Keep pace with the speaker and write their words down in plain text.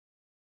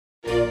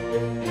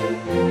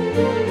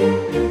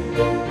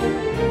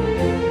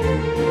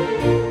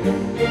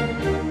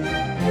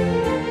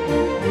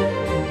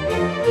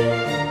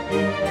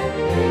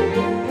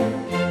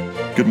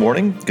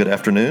morning, good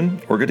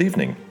afternoon, or good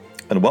evening,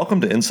 and welcome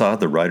to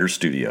Inside the Writer's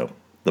Studio,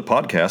 the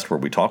podcast where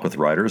we talk with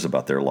writers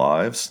about their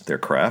lives, their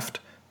craft,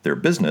 their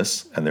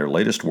business, and their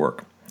latest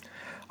work.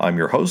 I'm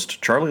your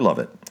host, Charlie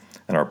Lovett,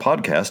 and our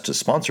podcast is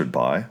sponsored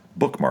by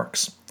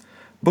Bookmarks.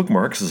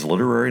 Bookmarks is a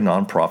literary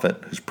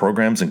nonprofit whose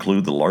programs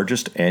include the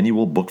largest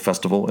annual book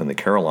festival in the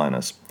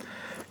Carolinas.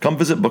 Come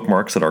visit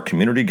Bookmarks at our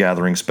community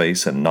gathering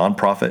space and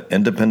nonprofit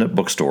independent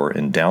bookstore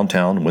in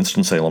downtown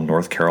Winston-Salem,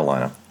 North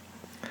Carolina.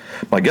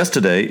 My guest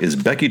today is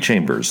Becky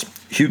Chambers,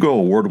 Hugo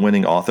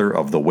Award-winning author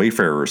of the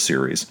Wayfarer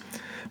series.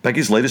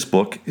 Becky's latest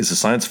book is a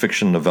science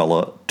fiction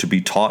novella, To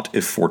Be Taught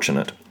If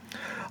Fortunate.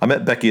 I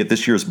met Becky at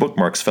this year's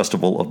Bookmarks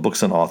Festival of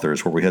Books and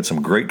Authors, where we had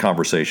some great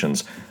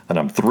conversations, and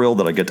I'm thrilled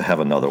that I get to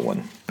have another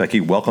one. Becky,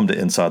 welcome to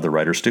Inside the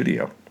Writer's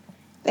Studio.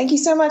 Thank you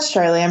so much,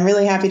 Charlie. I'm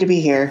really happy to be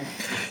here.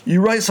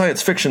 You write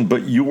science fiction,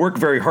 but you work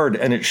very hard,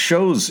 and it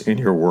shows in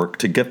your work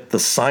to get the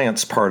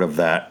science part of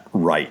that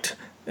right.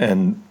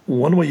 And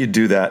one way you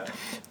do that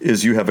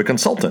is you have a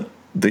consultant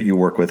that you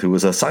work with who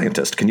is a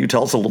scientist. Can you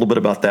tell us a little bit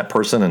about that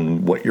person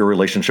and what your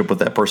relationship with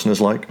that person is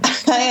like?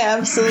 I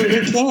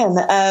absolutely can.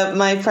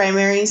 My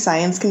primary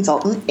science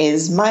consultant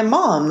is my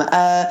mom.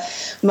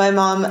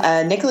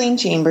 Nicolene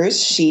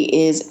Chambers, she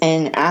is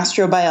an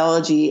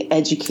astrobiology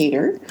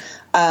educator.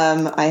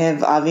 I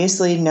have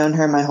obviously known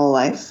her my whole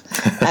life.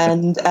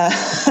 And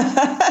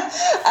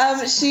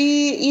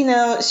she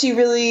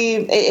really,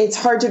 it's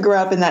hard to grow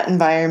up in that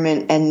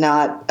environment and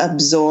not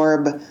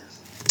absorb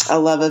a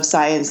love of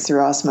science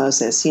through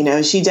osmosis. You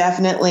know, she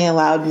definitely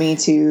allowed me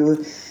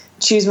to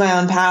choose my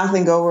own path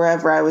and go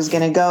wherever I was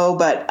going to go.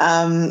 But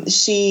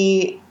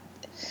she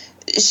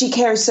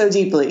cares so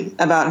deeply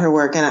about her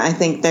work, and I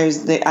think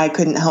I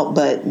couldn't help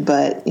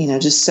but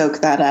just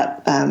soak that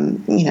up.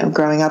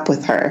 Growing up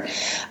with her,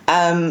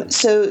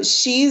 so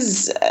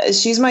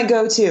she's my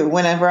go-to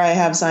whenever I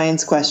have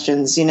science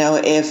questions. You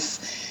know, if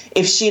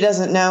she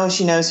doesn't know,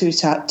 she knows who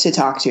to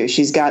talk to.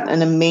 She's got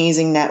an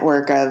amazing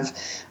network of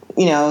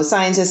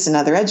scientists and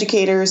other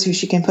educators who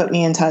she can put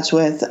me in touch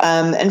with.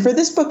 And for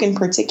this book in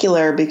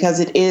particular, because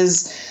it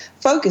is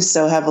focused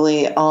so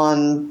heavily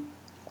on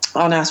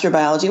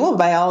astrobiology, well,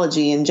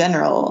 biology in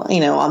general,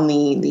 on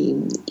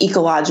the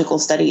ecological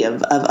study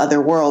of other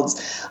worlds,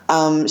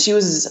 she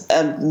was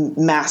a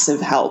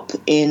massive help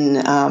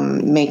in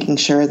making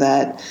sure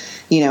that,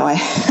 I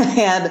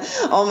had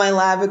all my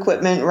lab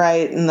equipment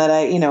right, and that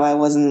I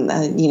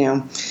wasn't,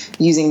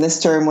 using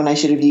this term when I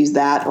should have used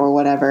that or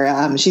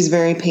whatever. She's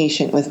very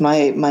patient with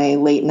my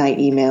late night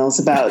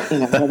emails about,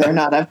 whether or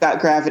not I've got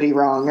gravity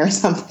wrong or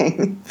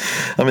something.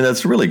 I mean,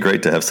 that's really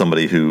great to have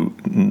somebody who,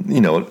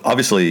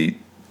 obviously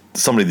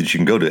somebody that you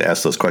can go to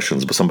ask those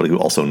questions, but somebody who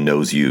also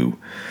knows you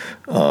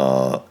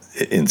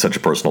in such a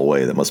personal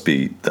way. That must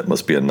be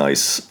a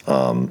nice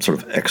sort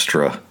of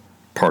extra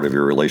part of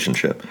your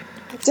relationship.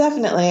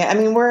 Definitely. I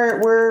mean,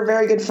 we're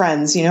very good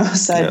friends,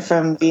 aside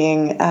from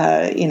being,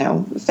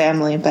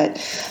 family. But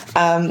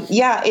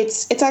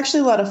it's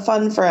actually a lot of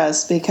fun for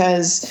us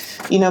because,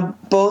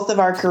 both of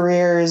our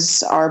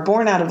careers are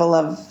born out of a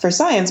love for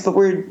science, but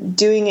we're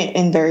doing it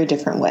in very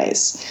different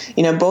ways.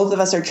 Both of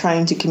us are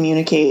trying to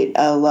communicate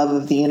a love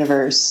of the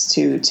universe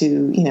to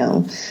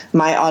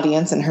my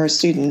audience and her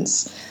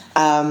students.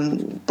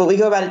 But we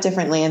go about it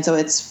differently. And so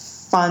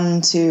it's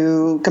fun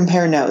to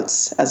compare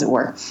notes, as it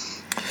were.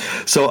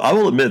 So I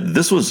will admit,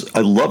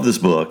 I love this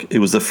book. It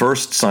was the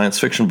first science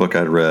fiction book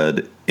I'd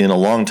read in a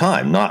long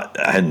time. I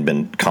hadn't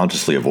been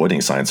consciously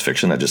avoiding science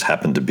fiction. I just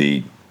happened to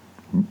be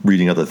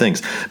reading other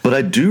things. But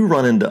I do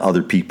run into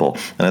other people,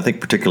 and I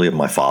think particularly of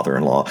my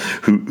father-in-law,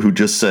 who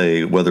just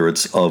say, whether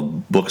it's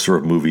of books or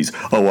of movies,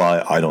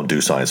 I don't do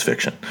science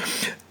fiction.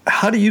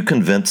 How do you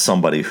convince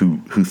somebody who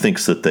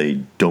thinks that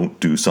they don't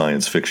do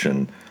science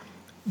fiction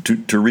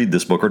to read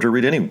this book or to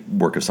read any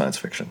work of science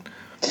fiction?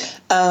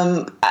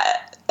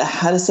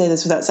 How to say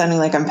this without sounding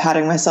like I'm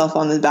patting myself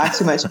on the back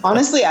too much.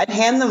 Honestly, I'd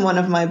hand them one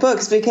of my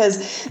books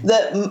because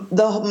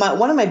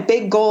one of my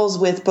big goals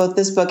with both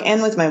this book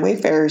and with my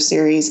Wayfarer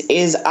series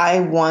is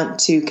I want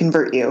to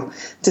convert you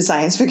to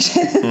science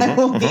fiction. I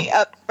will be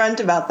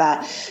upfront about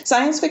that.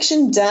 Science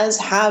fiction does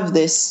have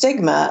this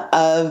stigma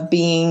of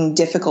being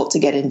difficult to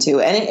get into,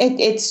 and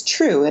it's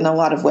true in a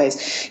lot of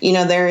ways.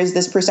 There is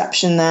this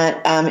perception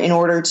that in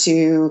order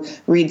to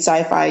read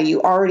sci-fi,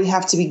 you already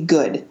have to be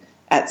good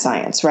at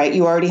science, right?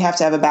 You already have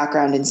to have a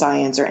background in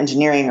science or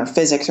engineering or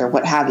physics or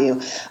what have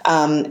you.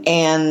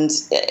 And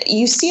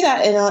you see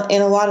that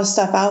in a lot of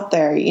stuff out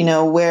there,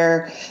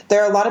 where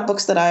there are a lot of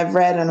books that I've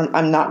read, and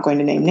I'm not going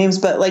to name names,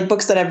 but like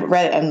books that I've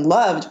read and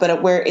loved,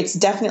 but where it's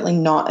definitely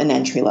not an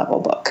entry-level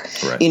book,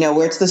 right.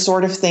 Where it's the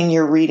sort of thing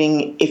you're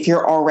reading if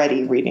you're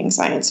already reading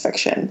science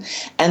fiction.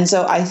 And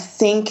so I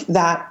think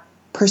that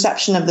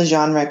perception of the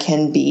genre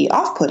can be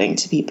off-putting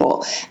to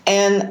people.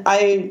 And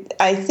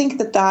I think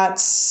that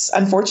that's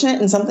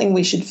unfortunate and something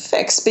we should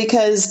fix,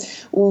 because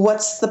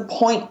what's the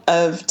point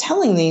of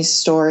telling these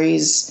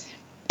stories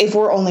if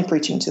we're only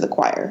preaching to the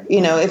choir.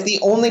 If the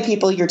only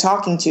people you're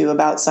talking to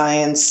about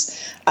science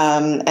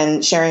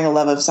and sharing a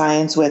love of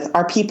science with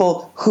are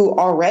people who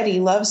already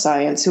love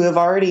science, who have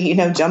already,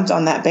 jumped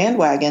on that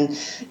bandwagon,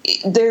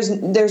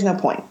 there's no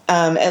point,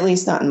 at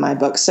least not in my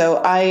book.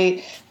 So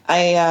I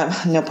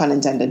no pun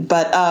intended,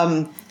 but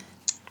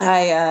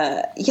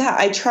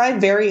I try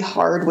very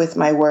hard with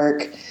my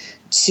work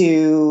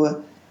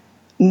to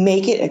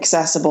make it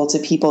accessible to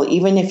people,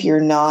 even if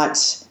you're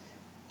not,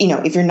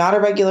 if you're not a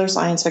regular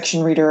science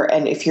fiction reader,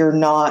 and if you're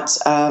not,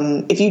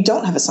 if you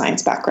don't have a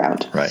science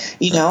background, right.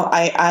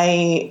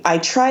 I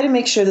try to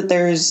make sure that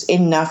there's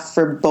enough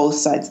for both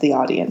sides of the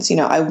audience.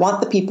 I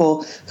want the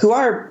people who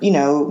are,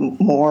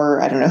 more,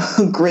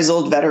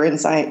 grizzled veteran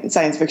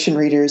science fiction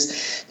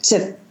readers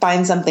to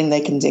find something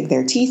they can dig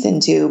their teeth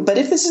into. But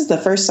if this is the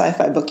first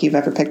sci-fi book you've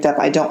ever picked up,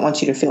 I don't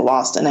want you to feel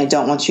lost, and I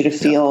don't want you to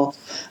feel,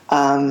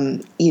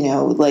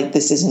 like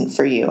this isn't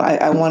for you.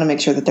 I want to make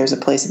sure that there's a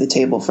place at the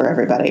table for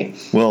everybody.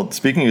 Well,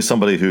 speaking of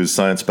somebody whose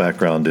science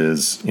background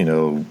is,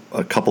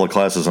 a couple of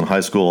classes in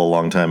high school a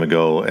long time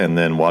ago, and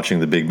then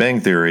watching The Big Bang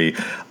Theory,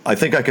 I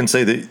think I can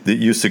say that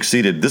you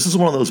succeeded. This is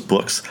one of those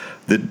books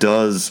that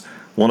does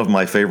one of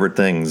my favorite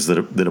things that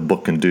a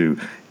book can do.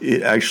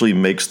 It actually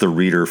makes the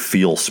reader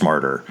feel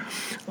smarter,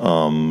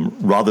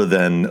 rather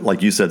than,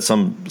 like you said,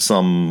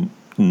 some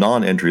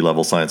non-entry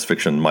level science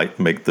fiction might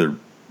make the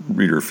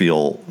reader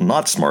feel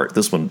not smart.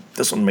 This one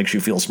makes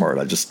you feel smart.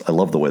 I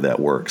love the way that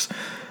works.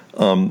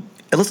 And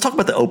let's talk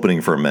about the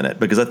opening for a minute,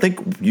 because I think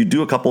you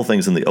do a couple of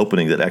things in the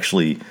opening that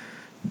actually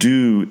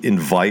do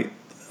invite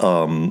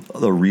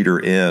the reader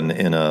in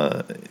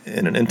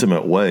an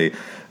intimate way.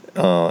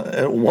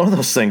 And one of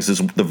those things is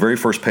the very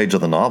first page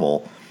of the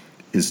novel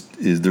is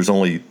there's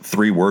only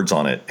 3 words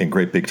on it in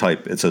great big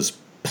type. It says,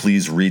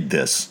 "Please read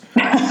this."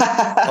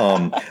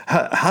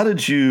 How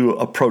did you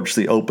approach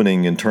the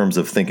opening in terms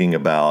of thinking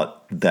about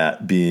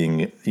that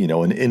being,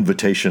 an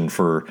invitation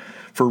for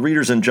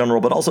readers in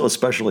general, but also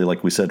especially,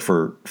 like we said,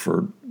 for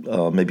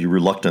maybe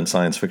reluctant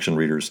science fiction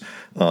readers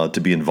to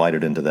be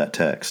invited into that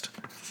text?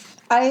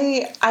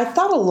 I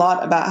thought a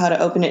lot about how to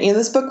open it.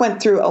 This book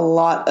went through a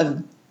lot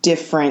of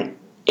different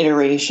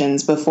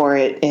iterations before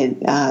it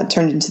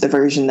turned into the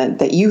version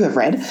that you have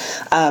read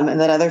and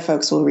that other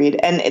folks will read.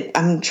 And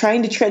I'm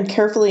trying to tread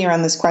carefully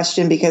around this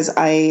question because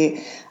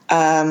I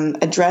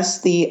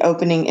addressed the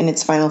opening in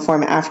its final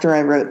form after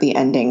I wrote the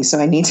ending. So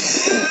I need to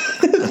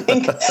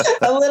think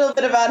a little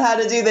bit about how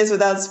to do this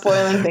without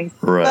spoiling things.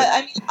 Right.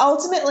 But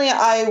ultimately,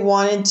 I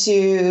wanted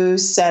to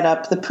set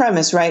up the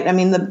premise, right?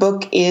 The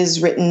book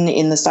is written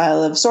in the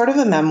style of sort of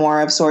a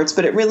memoir of sorts,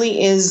 but it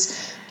really is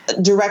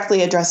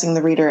directly addressing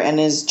the reader and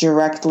is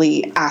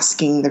directly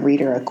asking the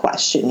reader a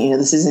question.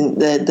 This isn't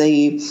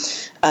the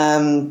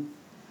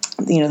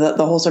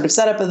whole sort of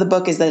setup of the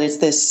book is that it's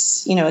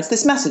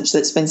this message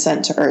that's been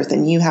sent to Earth,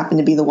 and you happen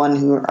to be the one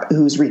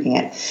who's reading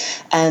it.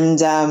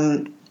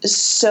 And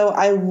so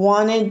I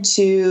wanted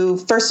to,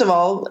 first of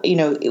all,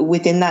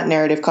 within that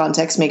narrative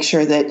context, make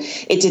sure that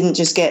it didn't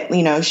just get,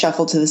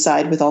 shuffled to the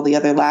side with all the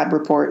other lab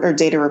report or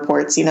data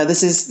reports.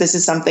 This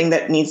is something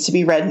that needs to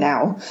be read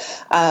now,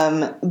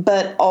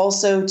 but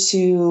also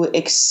to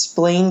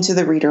explain to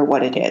the reader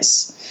what it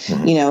is.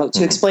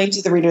 To explain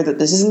to the reader that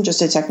this isn't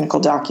just a technical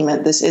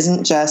document. This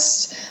isn't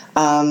just,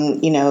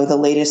 the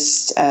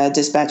latest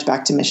dispatch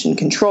back to mission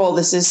control.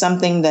 This is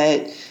something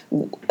that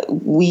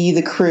we,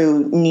 the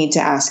crew, need to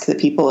ask the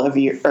people of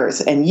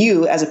Earth, and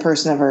you, as a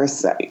person of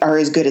Earth, are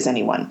as good as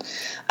anyone.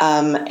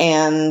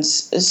 And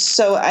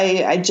so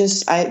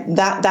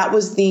that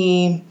was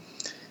the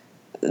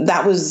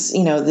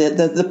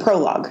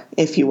prologue,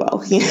 if you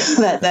will,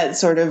 that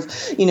sort of,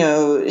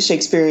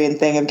 Shakespearean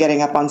thing of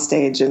getting up on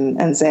stage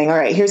and saying, all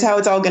right, here's how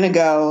it's all going to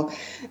go.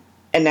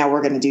 And now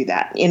we're going to do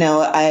that.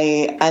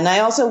 I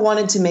also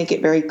wanted to make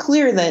it very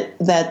clear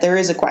that there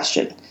is a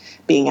question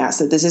being asked,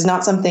 that this is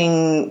not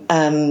something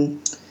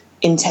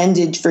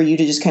intended for you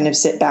to just kind of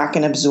sit back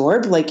and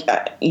absorb. Like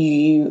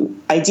you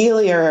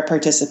ideally are a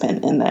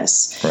participant in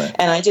this. Right.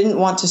 And I didn't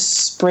want to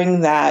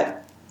spring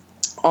that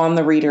on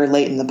the reader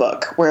late in the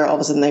book, where all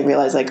of a sudden they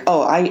realize, like,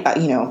 oh,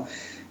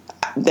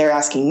 they're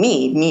asking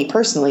me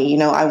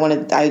personally. I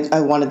wanted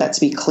that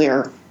to be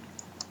clear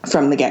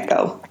from the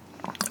get-go.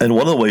 And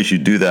one of the ways you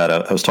do that,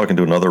 I was talking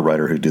to another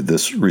writer who did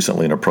this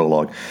recently in a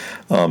prologue,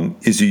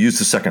 is you use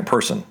the second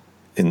person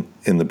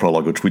in the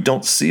prologue, which we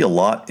don't see a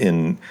lot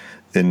in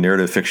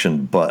narrative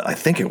fiction, but I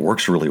think it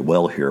works really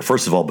well here.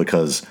 First of all,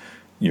 because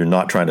you're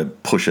not trying to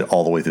push it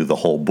all the way through the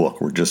whole book.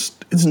 It's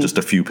just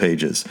a few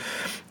pages.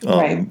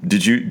 Right.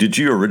 Did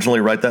you originally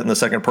write that in the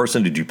second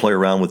person? Did you play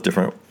around with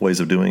different ways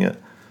of doing it?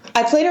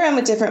 I played around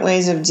with different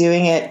ways of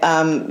doing it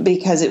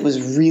because it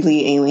was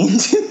really alien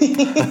to me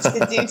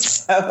to do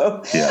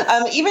so.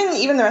 Yeah.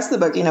 Even the rest of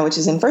the book, which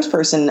is in first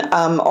person,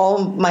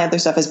 all my other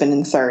stuff has been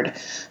in third.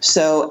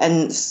 So,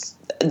 and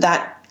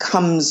that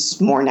comes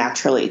more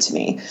naturally to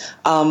me.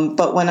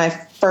 But when I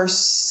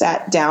first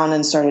sat down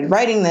and started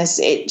writing this,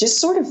 it just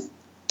sort of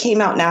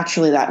came out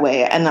naturally that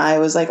way. And I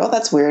was like, oh,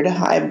 that's weird.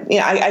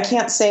 I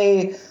can't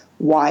say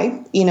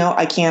why.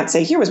 I can't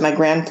say, here was my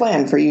grand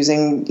plan for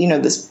using,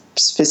 this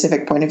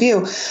specific point of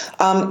view.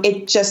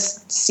 It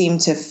just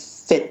seemed to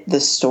fit the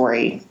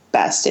story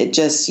best. It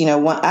just,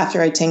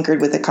 after I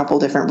tinkered with a couple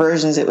different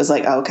versions, it was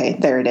like, oh, okay,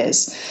 there it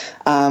is.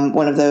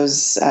 One of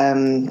those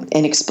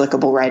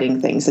inexplicable writing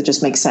things that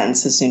just makes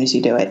sense as soon as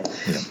you do it.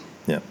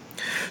 Yeah.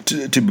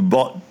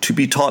 To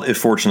be taught if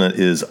fortunate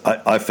is,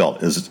 I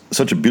felt, is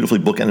such a beautifully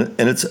book, and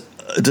it's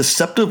a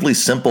deceptively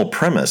simple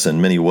premise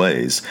in many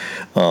ways,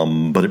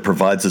 but it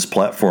provides this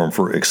platform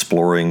for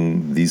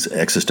exploring these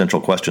existential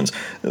questions.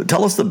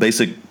 Tell us the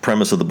basic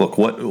premise of the book.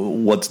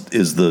 What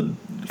is the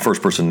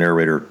first-person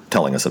narrator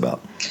telling us about?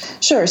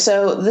 Sure.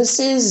 So this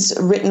is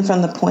written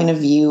from the point of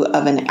view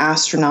of an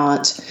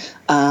astronaut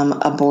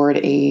aboard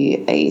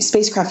a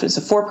spacecraft. It's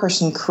a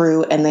 4-person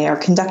crew, and they are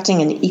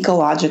conducting an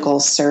ecological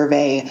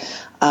survey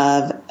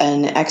of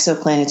an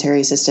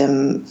exoplanetary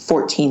system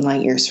 14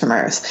 light years from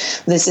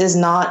Earth. This is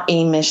not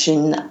a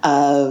mission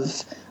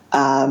of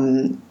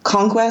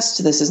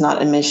conquest. This is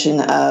not a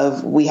mission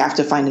of we have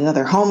to find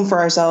another home for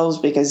ourselves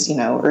because,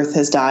 Earth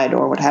has died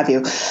or what have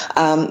you.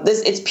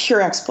 It's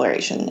pure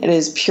exploration. It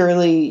is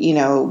purely,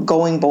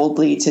 going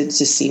boldly to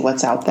see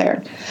what's out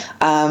there.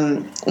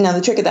 Now,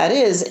 the trick of that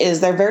is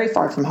they're very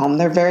far from home.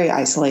 They're very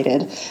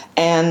isolated.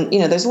 And,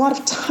 there's a lot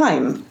of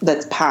time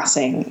that's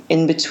passing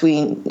in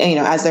between,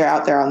 as they're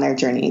out there on their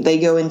journey. They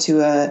go into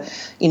a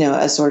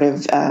sort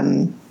of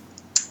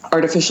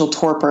artificial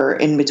torpor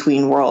in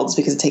between worlds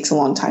because it takes a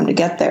long time to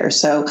get there.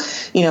 So,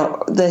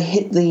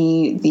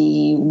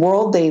 the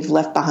world they've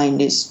left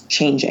behind is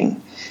changing.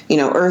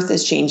 Earth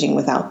is changing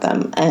without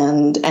them,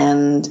 and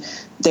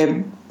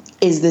there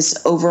is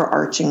this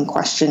overarching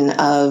question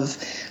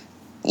of,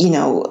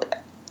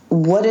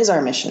 what is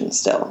our mission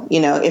still?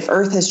 If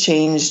Earth has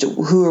changed,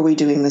 who are we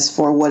doing this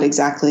for? What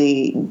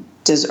exactly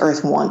does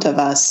Earth want of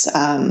us,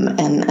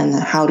 and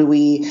how do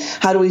we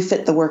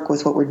fit the work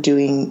with what we're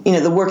doing,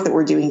 the work that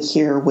we're doing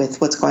here with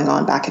what's going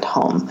on back at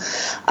home.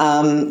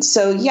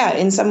 So yeah,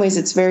 in some ways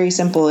it's very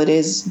simple. It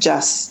is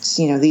just,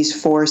 these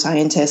 4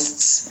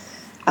 scientists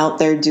out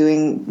there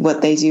doing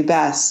what they do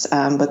best.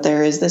 But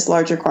there is this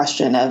larger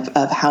question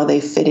of how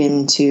they fit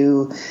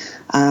into,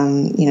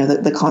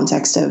 the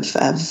context of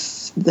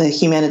the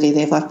humanity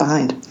they've left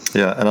behind.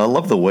 Yeah. And I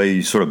love the way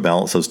you sort of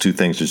balance those two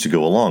things as you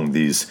go along.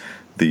 These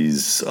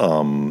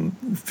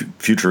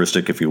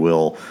futuristic, if you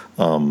will,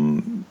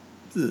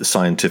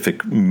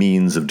 scientific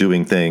means of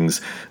doing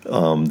things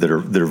that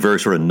are very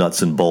sort of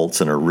nuts and bolts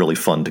and are really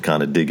fun to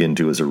kind of dig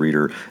into as a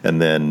reader. And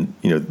then,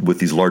 with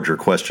these larger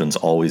questions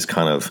always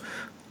kind of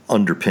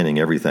underpinning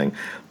everything.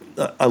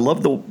 I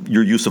love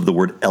your use of the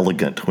word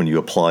elegant when you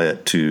apply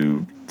it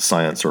to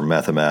science or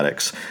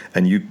mathematics,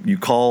 and you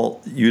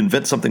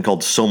invent something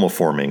called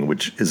somoforming,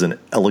 which is an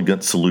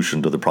elegant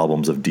solution to the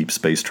problems of deep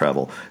space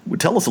travel.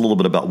 Tell us a little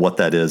bit about what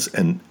that is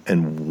and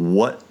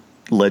what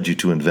led you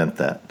to invent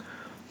that.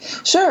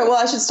 Sure. Well,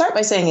 I should start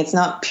by saying it's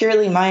not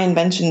purely my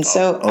invention.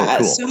 So, cool.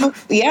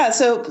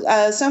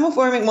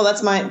 Somoforming. Well,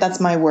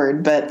 that's my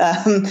word, but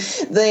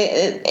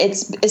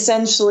it's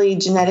essentially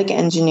genetic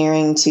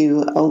engineering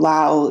to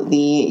allow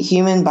the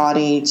human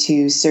body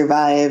to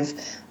survive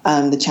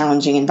the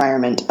challenging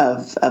environment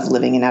of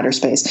living in outer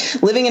space.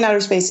 Living in outer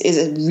space is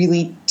a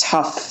really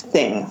tough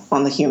thing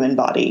on the human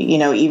body.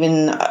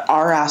 Even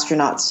our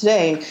astronauts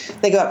today,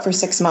 they go up for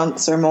 6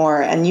 months or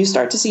more, and you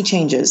start to see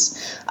changes.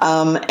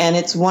 And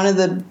it's one of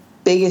the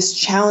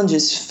biggest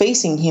challenges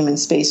facing human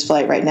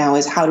spaceflight right now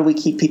is how do we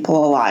keep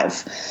people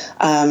alive,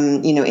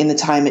 in the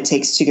time it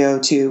takes to go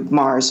to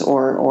Mars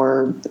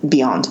or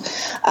beyond.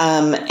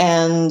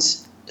 And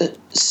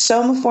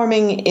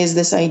somoforming is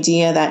this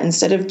idea that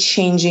instead of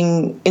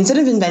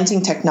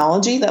inventing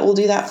technology that will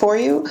do that for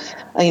you,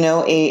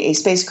 a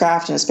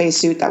spacecraft and a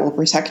spacesuit that will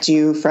protect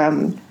you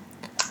from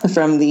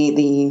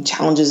the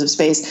challenges of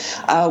space,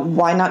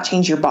 why not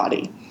change your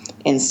body?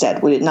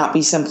 Instead, would it not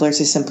be simpler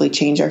to simply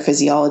change our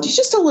physiology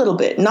just a little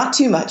bit, not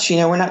too much?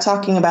 We're not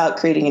talking about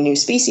creating a new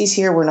species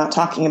here. We're not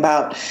talking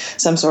about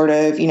some sort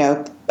of,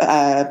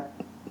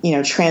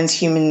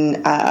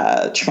 transhuman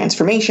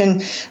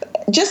transformation.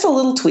 Just a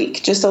little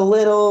tweak, just a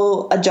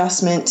little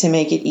adjustment to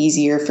make it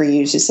easier for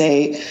you to,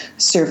 say,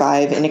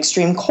 survive in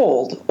extreme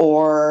cold,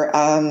 or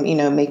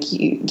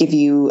give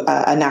you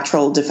a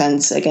natural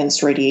defense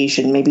against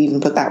radiation. Maybe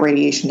even put that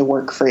radiation to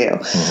work for you.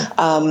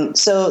 Mm-hmm.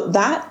 So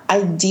that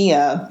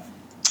idea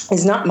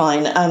is not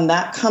mine.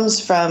 That comes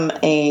from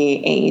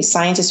a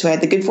scientist who I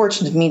had the good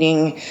fortune of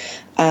meeting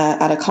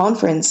at a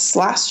conference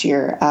last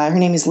year. Her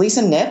name is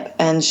Lisa Knipp,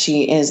 and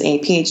she is a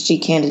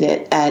PhD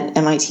candidate at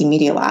MIT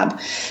Media Lab.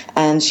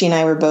 And she and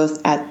I were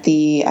both at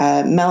the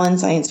Mellon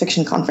Science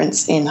Fiction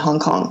Conference in Hong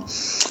Kong.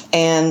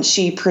 And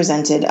she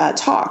presented a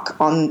talk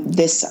on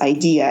this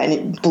idea, and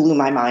it blew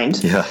my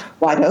mind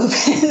wide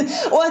open.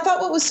 Well, I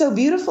thought what was so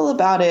beautiful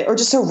about it, or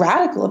just so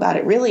radical about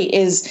it, really,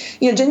 is,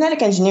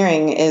 genetic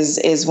engineering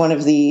is one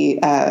of the,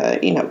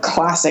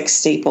 classic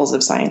staples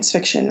of science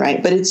fiction,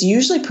 right? But it's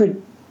usually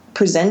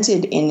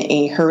presented in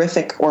a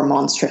horrific or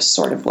monstrous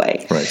sort of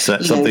way. Right. So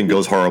something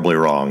goes horribly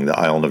wrong. The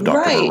Island of Dr.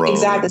 Moreau. Right,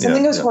 exactly.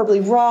 Something goes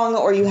horribly wrong,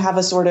 or you have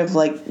a sort of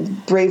like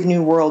Brave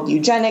New World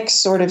eugenics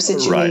sort of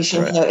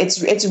situation. Right. You know,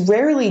 it's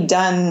rarely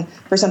done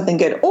for something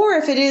good. Or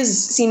if it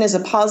is seen as a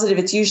positive,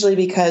 it's usually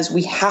because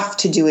we have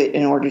to do it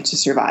in order to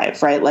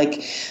survive, right?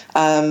 Like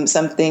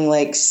something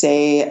like,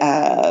 say,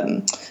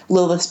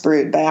 Lilith's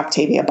Brood by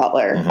Octavia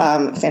Butler.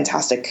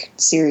 Fantastic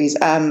series.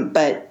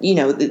 But, you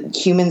know,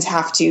 humans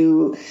have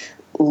to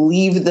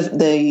leave the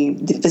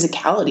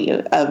physicality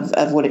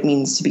of what it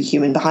means to be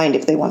human behind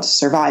if they want to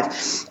survive.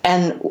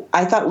 And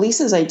I thought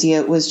Lisa's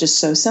idea was just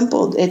so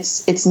simple.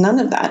 It's none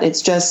of that.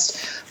 It's just,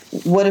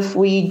 what if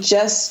we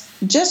just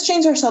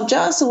change ourselves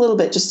just a little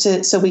bit,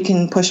 so we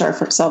can push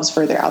ourselves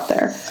further out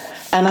there.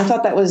 And I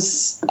thought that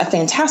was a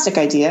fantastic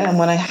idea, and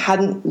one I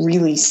hadn't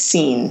really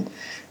seen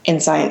in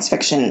science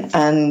fiction.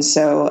 And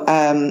so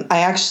I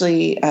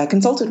actually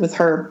consulted with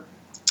her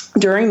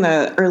during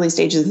the early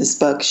stages of this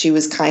book. She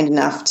was kind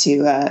enough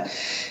to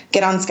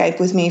get on Skype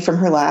with me from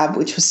her lab,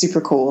 which was super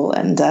cool.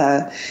 And,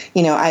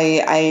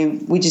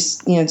 we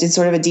just, did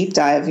sort of a deep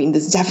dive. I mean,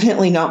 this is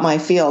definitely not my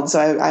field.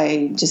 So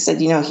I just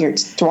said, here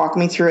to walk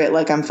me through it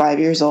like I'm 5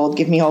 years old,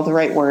 give me all the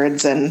right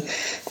words, and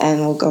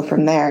we'll go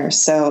from there.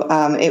 So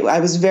I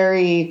was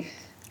very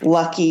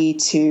lucky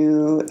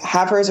to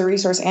have her as a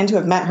resource and to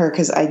have met her,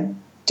 because I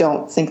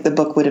don't think the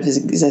book would have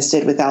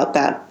existed without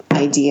that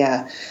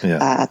idea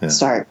at the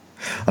start.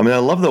 I mean, I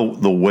love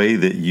the way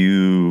that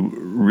you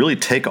really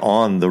take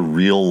on the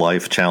real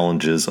life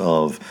challenges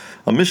of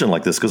a mission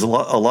like this, because a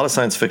lot of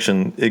science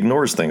fiction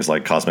ignores things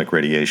like cosmic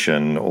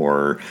radiation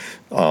or,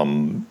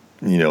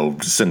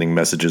 sending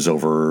messages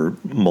over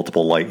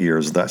multiple light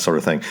years, that sort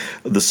of thing.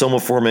 The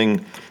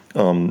somaforming,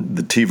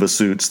 the Tiva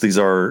suits, these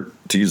are,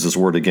 to use this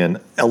word again,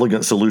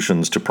 elegant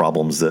solutions to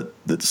problems that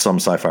some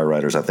sci-fi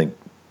writers, I think,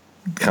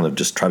 kind of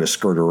just try to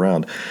skirt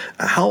around.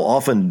 How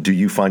often do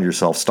you find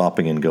yourself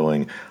stopping and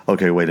going,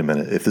 okay, wait a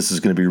minute, if this is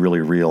going to be really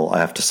real, I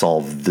have to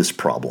solve this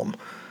problem?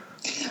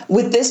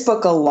 With this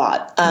book, a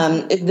lot.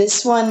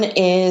 This one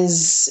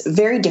is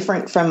very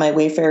different from my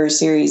Wayfarer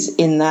series,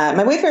 in that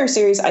my Wayfarer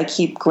series, I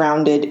keep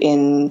grounded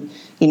in,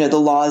 the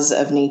laws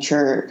of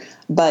nature,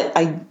 but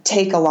I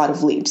take a lot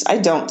of leaps. I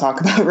don't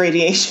talk about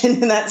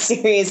radiation in that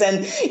series.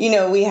 And,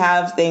 we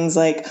have things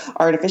like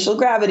artificial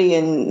gravity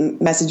and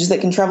messages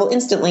that can travel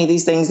instantly,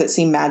 these things that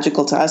seem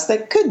magical to us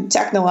that could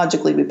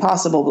technologically be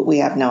possible, but we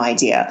have no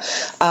idea.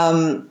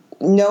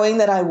 Knowing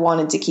that I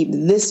wanted to keep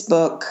this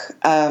book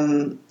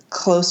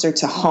closer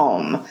to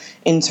home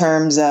in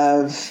terms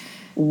of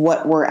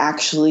what we're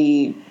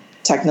actually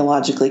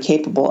technologically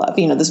capable of.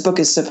 This book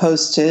is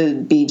supposed to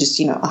be just,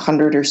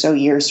 100 or so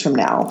years from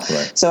now.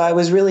 Right. So I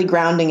was really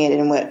grounding it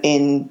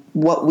in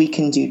what we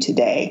can do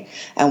today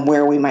and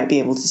where we might be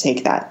able to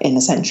take that in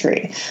a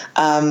century.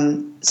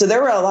 So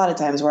there were a lot of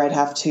times where I'd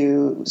have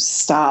to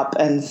stop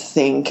and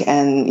think,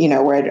 and,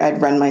 where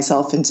I'd run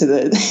myself into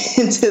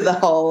the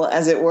hull,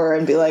 as it were,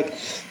 and be like,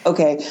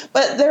 okay.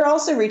 But there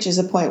also reaches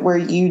a point where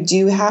you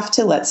do have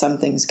to let some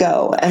things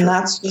go. And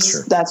that's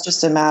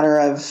just a matter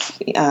of,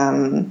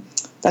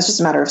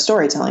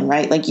 storytelling,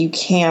 right? Like, you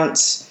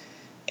can't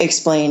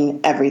explain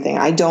everything.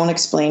 I don't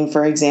explain,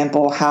 for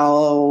example,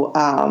 how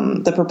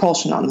the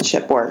propulsion on the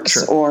ship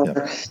works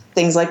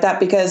things like that,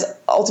 because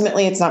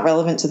ultimately it's not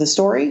relevant to the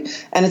story,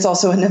 and it's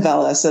also a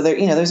novella, so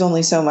there's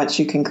only so much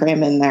you can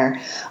cram in there.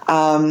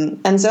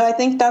 And so I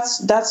think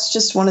that's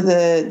just one of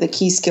the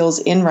key skills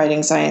in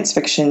writing science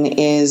fiction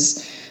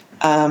is,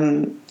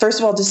 first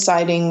of all,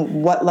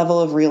 deciding what level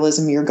of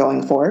realism you're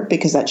going for,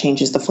 because that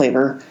changes the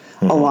flavor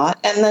a lot,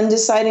 and then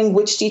deciding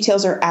which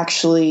details are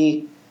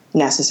actually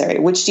necessary,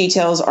 which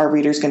details are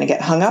readers going to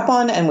get hung up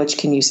on, and which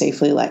can you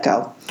safely let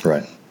go.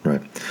 Right.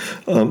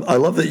 I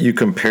love that you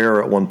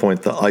compare at one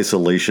point the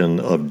isolation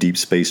of deep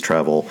space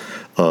travel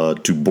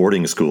to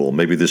boarding school.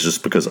 Maybe this is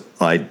just because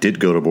I did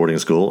go to boarding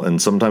school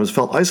and sometimes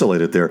felt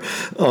isolated there.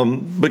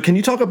 But can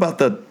you talk about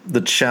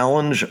the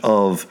challenge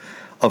of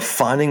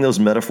finding those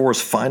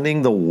metaphors,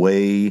 finding the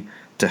way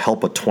to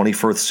help a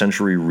 21st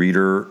century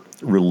reader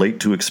relate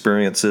to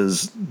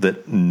experiences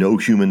that no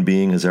human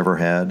being has ever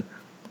had?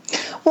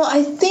 Well,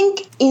 I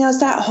think, it's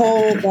that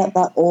whole,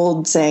 that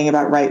old saying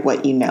about write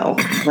what you know,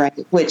 right?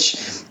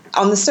 Which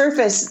on the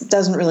surface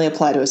doesn't really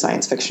apply to a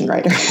science fiction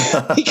writer,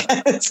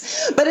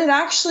 but it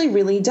actually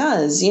really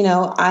does.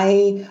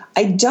 I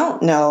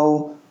don't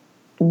know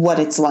what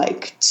it's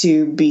like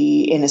to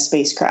be in a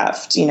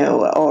spacecraft,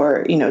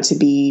 or, to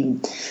be,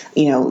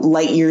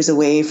 light years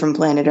away from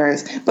planet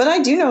Earth. But I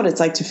do know what it's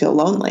like to feel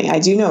lonely. I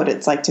do know what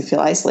it's like to feel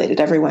isolated.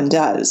 Everyone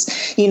does,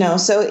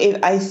 so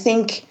I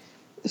think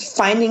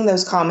finding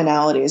those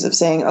commonalities of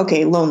saying,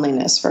 okay,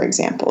 loneliness, for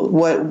example,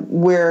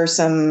 where are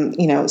some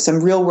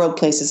real world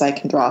places I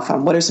can draw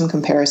from? What are some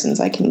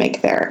comparisons I can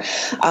make there?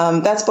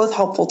 That's both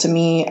helpful to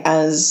me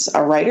as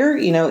a writer,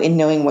 in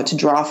knowing what to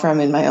draw from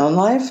in my own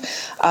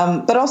life,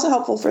 but also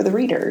helpful for the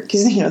reader,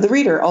 because, the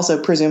reader also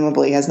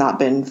presumably has not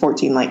been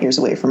 14 light years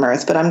away from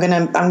Earth, but I'm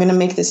going to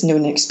make this new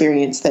an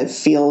experience that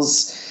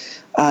feels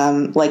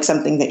like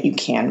something that you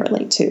can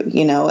relate to,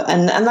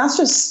 and that's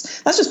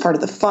just part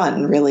of the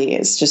fun, really,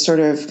 is just sort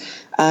of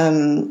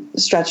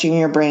stretching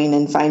your brain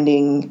and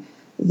finding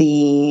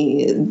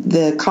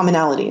the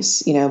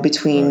commonalities,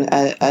 between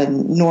a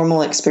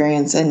normal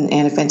experience and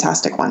a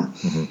fantastic one.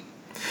 Mm-hmm.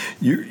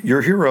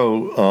 Your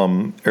hero,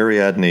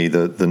 Ariadne,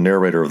 the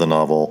narrator of the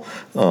novel,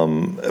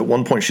 at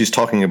one point she's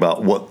talking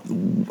about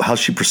how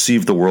she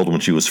perceived the world when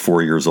she was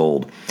 4 years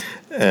old.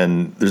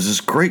 And there's this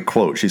great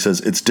quote. She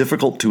says, "It's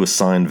difficult to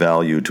assign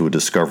value to a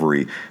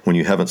discovery when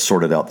you haven't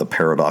sorted out the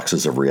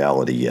paradoxes of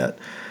reality yet."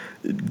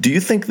 Do you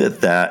think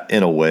that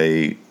in a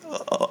way,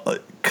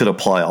 could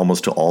apply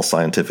almost to all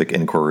scientific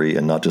inquiry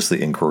and not just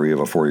the inquiry of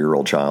a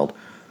 4-year-old child?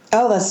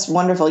 Oh, that's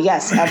wonderful.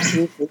 Yes,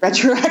 absolutely.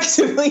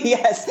 Retroactively,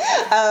 yes.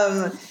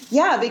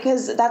 Yeah,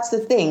 because that's the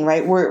thing,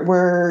 right?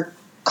 We're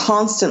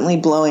constantly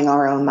blowing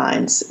our own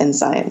minds in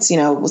science.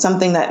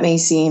 Something that may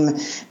seem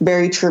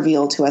very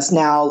trivial to us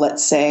now,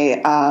 let's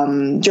say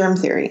germ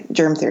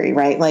theory,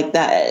 right? Like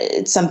that,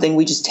 it's something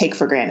we just take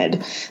for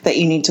granted, that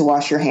you need to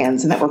wash your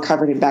hands and that we're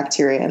covered in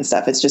bacteria and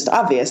stuff. It's just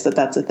obvious that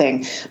that's a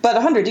thing. But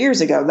 100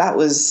 years ago, that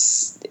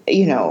was,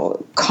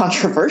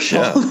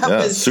 controversial.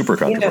 That was super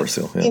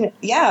controversial.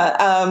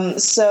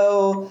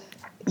 So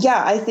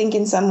yeah, I think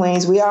in some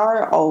ways we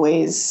are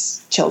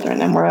always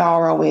children, and we're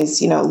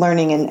always,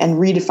 learning and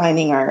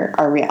redefining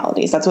our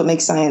realities. That's what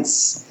makes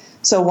science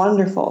so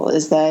wonderful,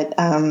 is that,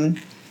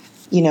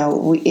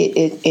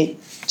 it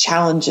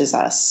challenges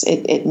us.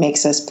 It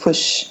makes us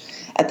push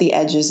at the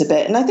edges a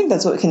bit. And I think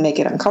that's what can make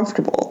it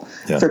uncomfortable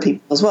for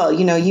people as well.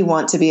 You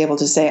want to be able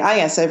to say,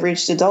 yes, I've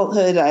reached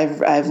adulthood.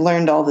 I've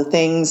learned all the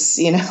things,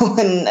 and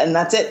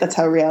that's it. That's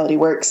how reality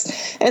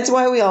works. And it's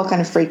why we all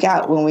kind of freak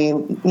out when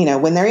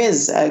when there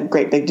is a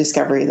great big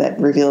discovery that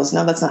reveals,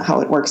 no, that's not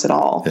how it works at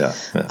all.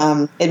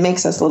 It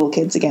makes us little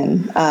kids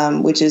again,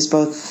 which is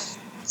both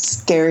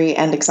scary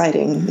and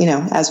exciting,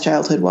 as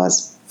childhood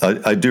was.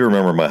 I do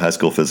remember my high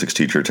school physics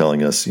teacher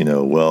telling us, we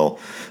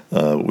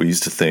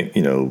used to think,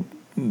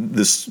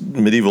 this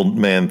medieval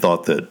man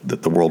thought that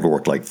the world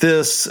worked like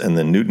this, and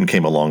then Newton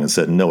came along and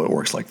said, no, it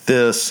works like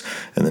this,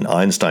 and then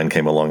Einstein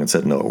came along and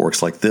said, no, it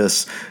works like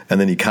this, and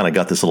then he kind of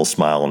got this little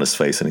smile on his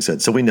face, and he said,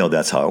 so we know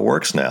that's how it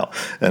works now.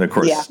 And of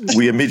course,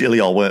 we immediately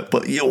all went,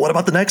 but what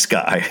about the next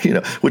guy?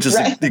 Which is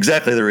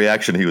exactly the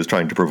reaction he was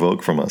trying to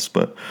provoke from us.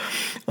 But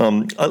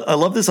I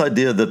love this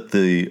idea that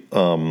the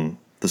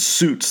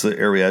suits that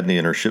Ariadne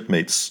and her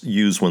shipmates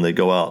use when they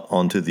go out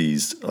onto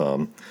these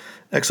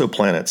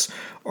exoplanets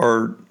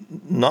are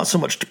not so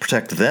much to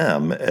protect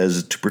them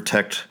as to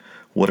protect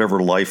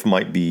whatever life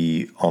might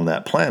be on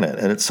that planet.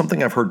 And it's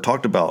something I've heard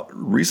talked about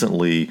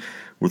recently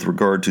with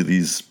regard to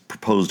these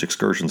proposed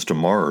excursions to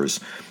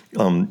Mars.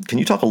 Can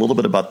you talk a little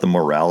bit about the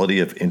morality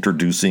of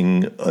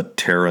introducing a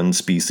Terran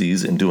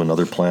species into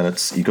another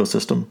planet's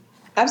ecosystem?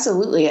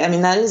 Absolutely. I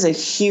mean, that is a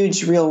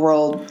huge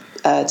real-world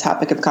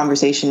topic of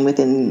conversation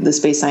within the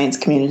space science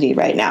community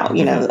right now.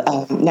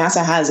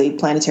 NASA has a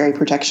planetary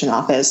protection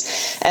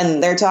office,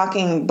 and they're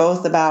talking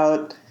both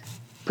about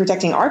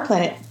protecting our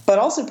planet, but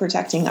also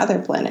protecting other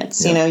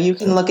planets. You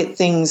can look at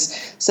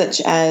things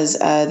such as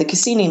the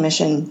Cassini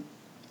mission,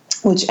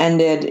 which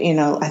ended,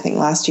 I think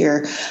last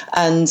year.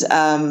 And,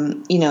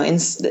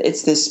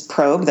 it's this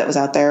probe that was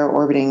out there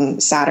orbiting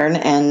Saturn,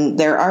 and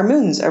there are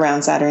moons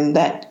around Saturn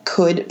that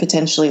could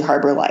potentially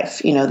harbor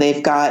life.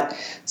 They've got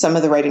some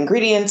of the right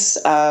ingredients.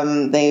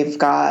 They've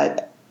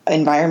got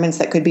environments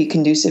that could be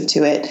conducive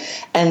to it.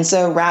 And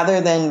so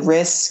rather than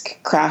risk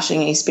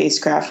crashing a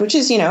spacecraft, which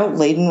is,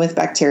 laden with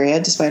bacteria,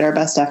 despite our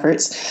best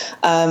efforts,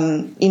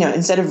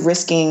 instead of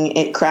risking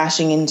it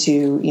crashing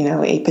into,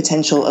 a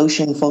potential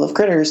ocean full of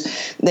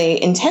critters, they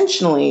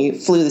intentionally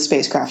flew the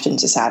spacecraft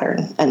into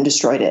Saturn and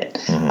destroyed it.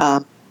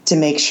 To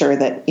make sure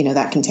that,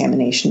 that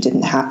contamination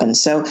didn't happen.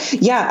 So,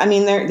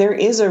 there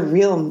is a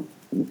real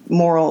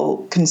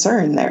moral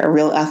concern there, a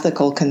real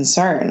ethical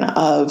concern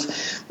of,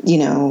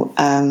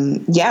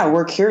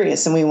 we're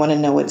curious and we want to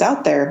know what's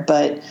out there,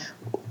 but,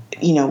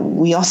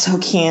 we also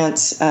can't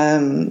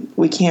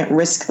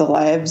risk the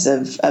lives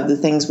of the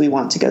things we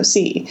want to go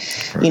see.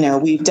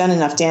 Right. We've done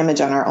enough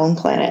damage on our own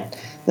planet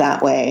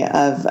that way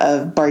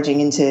of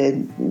barging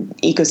into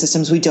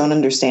ecosystems we don't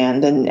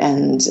understand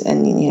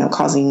and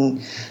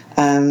causing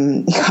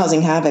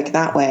havoc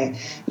that way,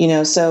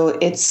 so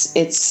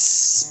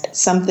it's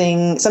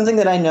something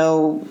that I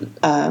know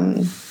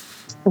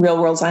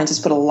real world scientists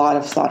put a lot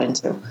of thought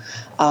into,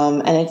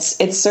 and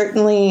it's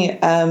certainly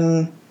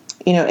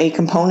a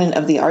component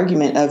of the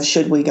argument of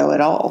should we go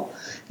at all.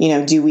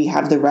 Do we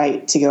have the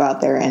right to go out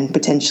there and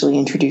potentially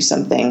introduce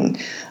something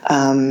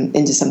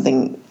into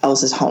something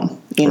else's home?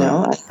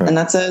 Right. And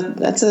that's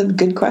a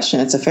good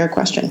question. It's a fair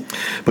question.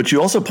 But you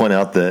also point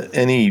out that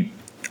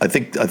I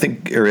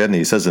think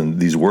Ariadne says in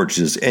these words,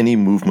 is any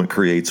movement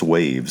creates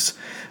waves.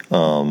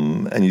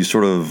 And you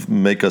sort of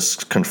make us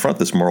confront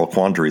this moral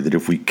quandary that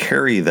if we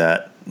carry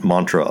that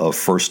mantra of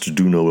first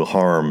do no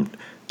harm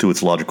to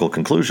its logical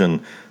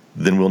conclusion,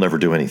 then we'll never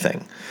do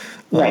anything.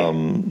 Right.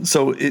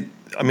 So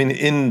I mean,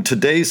 in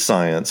today's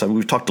science, I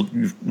mean,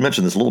 you've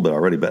mentioned this a little bit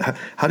already, but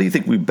how do you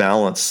think we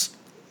balance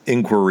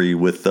inquiry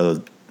with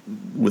the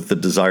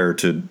desire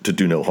to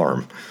do no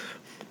harm?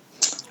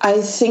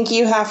 I think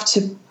you have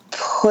to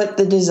put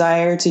the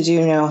desire to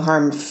do no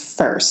harm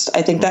first.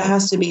 I think that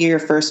has to be your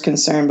first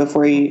concern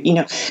before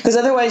because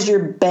otherwise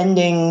you're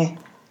bending,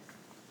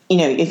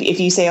 if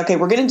you say, okay,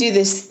 we're going to do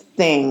this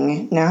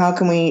thing. Now, how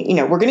can we,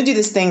 we're going to do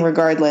this thing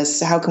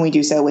regardless. How can we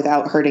do so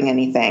without hurting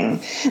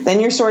anything? Then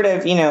you're sort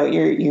of,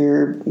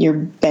 you're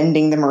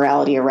bending the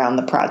morality around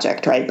the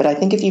project, right? But I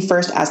think if you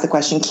first ask the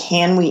question,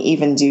 can we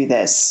even do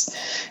this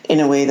in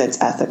a way that's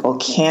ethical?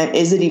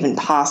 Is it even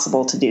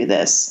possible to do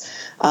this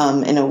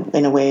in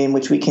a way in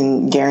which we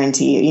can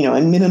guarantee,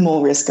 a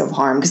minimal risk of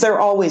harm? Because there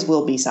always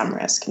will be some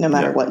risk, no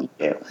matter what you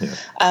do. Yeah.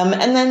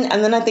 And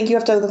then I think you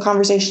have to have the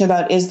conversation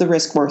about, is the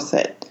risk worth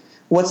it?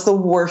 What's the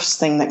worst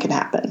thing that could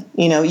happen?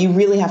 You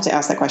really have to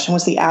ask that question.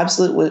 What's the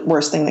absolute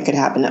worst thing that could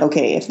happen?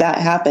 Okay, if that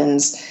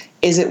happens,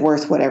 is it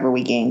worth whatever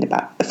we gained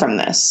from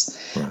this?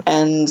 Right.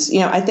 And,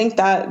 I think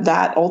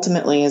that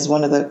ultimately is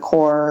one of the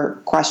core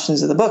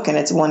questions of the book. And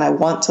it's one I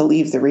want to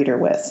leave the reader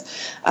with,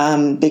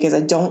 because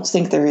I don't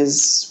think there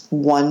is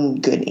one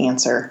good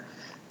answer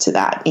to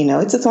that.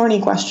 It's a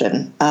thorny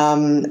question.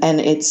 But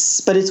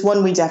it's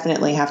one we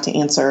definitely have to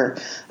answer,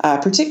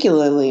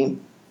 particularly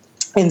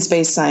in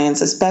space science,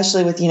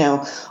 especially with,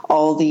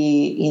 all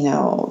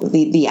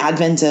the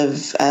advent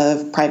of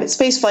private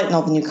spaceflight and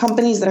all the new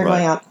companies that are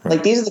going out. Right.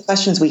 Like, these are the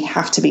questions we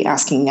have to be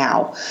asking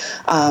now,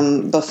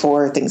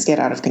 before things get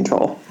out of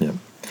control. Yeah.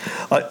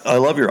 I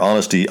love your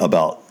honesty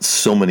about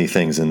so many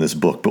things in this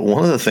book, but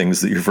one of the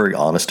things that you're very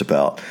honest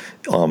about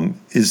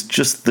is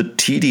just the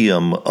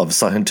tedium of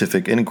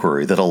scientific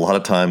inquiry, that a lot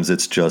of times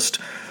it's just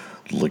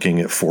looking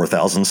at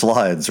 4,000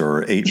 slides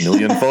or 8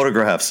 million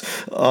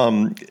photographs.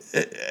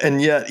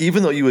 And yet,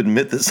 even though you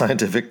admit that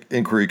scientific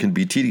inquiry can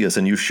be tedious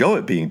and you show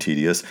it being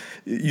tedious,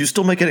 you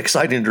still make it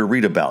exciting to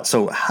read about.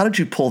 So how did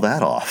you pull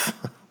that off?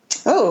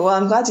 Oh, well,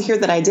 I'm glad to hear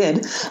that I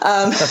did.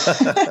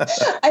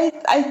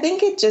 I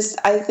think it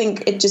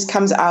just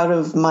comes out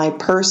of my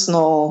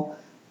personal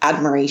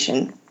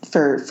admiration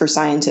for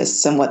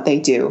scientists and what they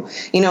do.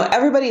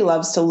 Everybody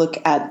loves to look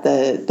at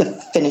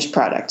the finished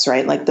products,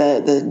 right? Like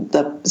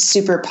the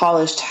super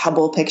polished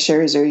Hubble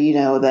pictures, or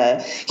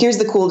here's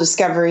the cool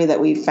discovery that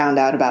we found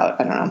out about,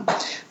 I don't know,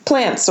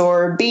 plants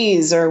or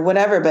bees or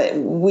whatever. But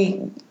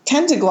we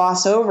tend to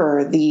gloss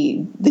over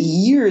the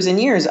years and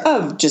years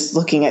of just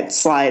looking at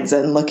slides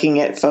and looking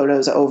at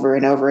photos over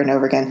and over and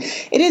over again.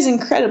 It is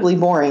incredibly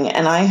boring,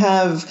 and I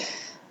have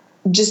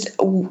just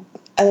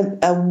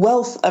a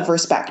wealth of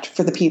respect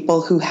for the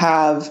people who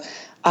have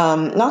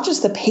not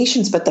just the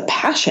patience but the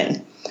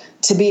passion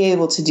to be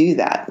able to do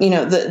that.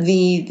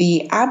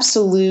 The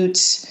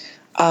absolute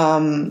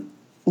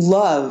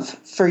love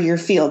for your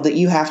field that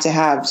you have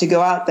to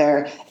go out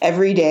there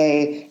every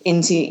day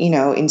into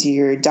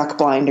your duck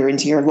blind or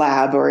into your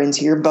lab or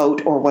into your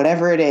boat or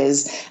whatever it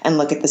is, and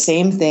look at the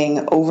same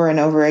thing over and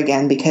over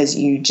again because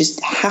you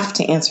just have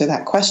to answer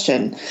that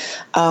question.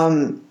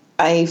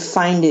 I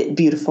find it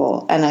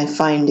beautiful and I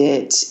find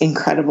it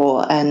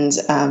incredible, and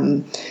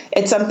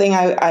it's something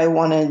I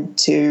wanted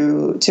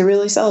to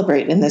really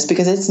celebrate in this,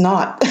 because it's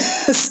not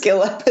a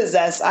skill I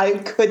possess. I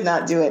could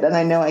not do it, and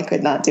I know I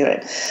could not do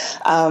it.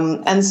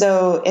 And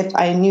so if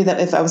I knew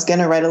that if I was going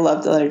to write a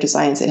love letter to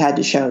science, it had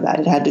to show that.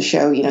 It had to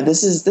show,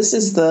 this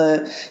is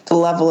the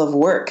level of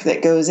work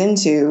that goes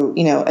into,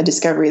 a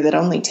discovery that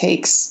only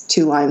takes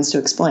 2 lines to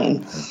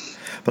explain.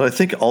 But I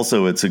think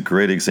also it's a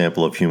great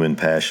example of human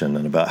passion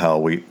and about how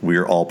we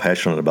are all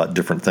passionate about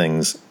different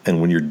things. And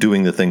when you're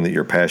doing the thing that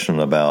you're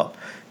passionate about,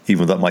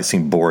 even though that might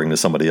seem boring to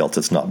somebody else,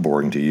 it's not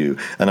boring to you.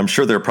 And I'm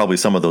sure there are probably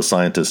some of those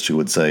scientists who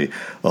would say,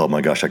 oh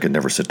my gosh, I could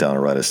never sit down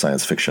and write a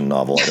science fiction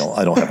novel.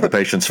 I don't have the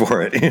patience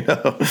for it.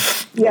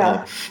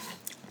 Yeah.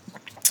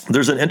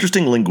 There's an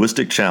interesting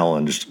linguistic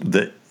challenge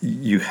that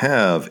you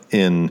have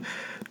in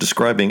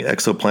describing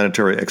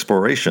exoplanetary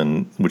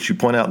exploration, which you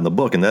point out in the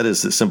book, and that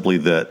is simply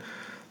that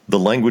the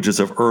languages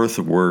of Earth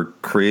were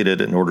created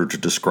in order to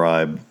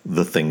describe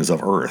the things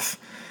of Earth.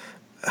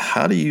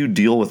 How do you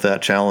deal with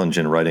that challenge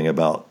in writing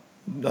about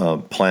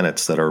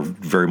planets that are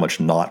very much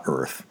not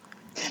Earth?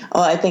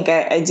 Well, I think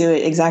I do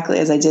it exactly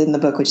as I did in the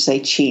book, which is I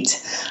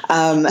cheat.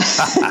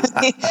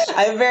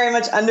 I very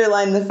much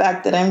underline the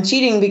fact that I'm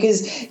cheating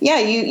because,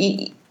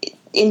 you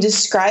in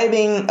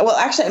describing, well,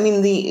 actually, I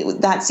mean,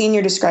 that scene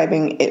you're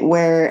describing,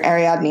 where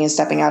Ariadne is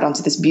stepping out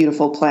onto this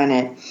beautiful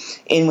planet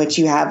in which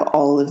you have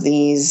all of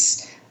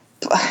these,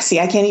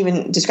 I can't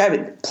even describe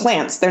it,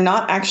 plants. They're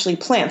not actually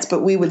plants,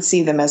 but we would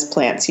see them as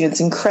plants. It's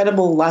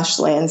incredible, lush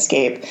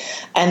landscape.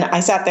 And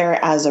I sat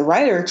there as a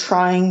writer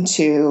trying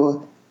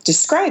to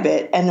describe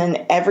it. And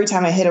then every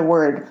time I hit a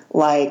word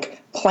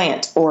like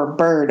plant or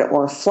bird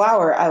or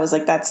flower, I was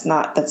like, that's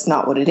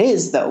not what it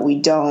is, though. We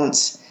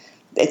don't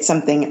it's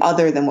something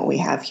other than what we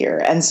have here.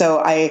 And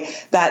so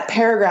that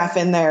paragraph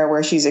in there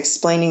where she's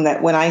explaining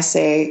that when I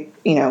say,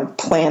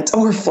 plant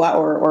or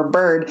flower or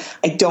bird,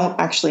 I don't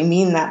actually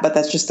mean that, but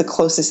that's just the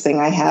closest thing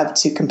I have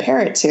to compare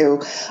it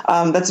to.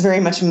 That's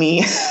very much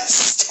me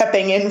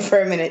stepping in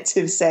for a minute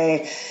to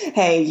say,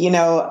 hey,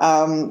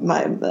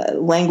 my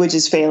language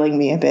is failing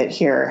me a bit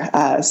here.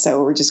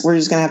 So we're just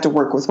going to have to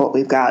work with what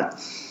we've got.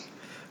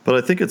 But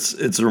I think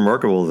it's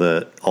remarkable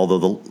that although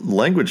the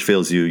language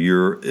fails you,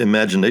 your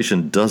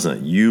imagination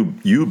doesn't.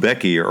 You,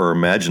 Becky, are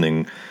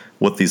imagining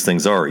what these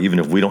things are, even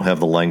if we don't have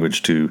the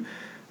language to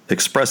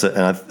express it.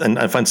 And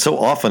I find so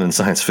often in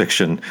science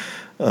fiction,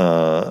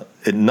 and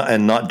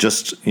not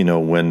just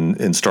when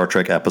in Star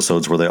Trek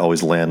episodes where they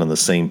always land on the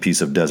same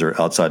piece of desert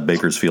outside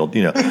Bakersfield,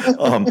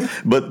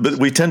 but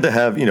we tend to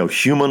have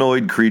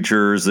humanoid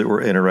creatures that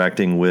we're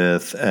interacting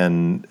with,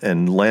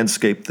 and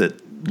landscape that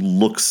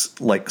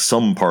looks like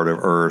some part of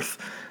Earth,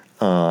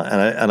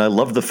 and I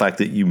love the fact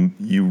that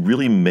you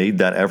really made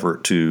that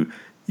effort to,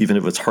 even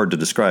if it's hard to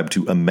describe,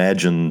 to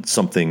imagine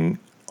something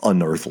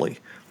unearthly.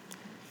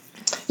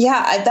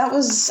 Yeah, that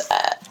was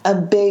a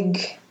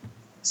big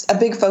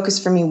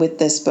focus for me with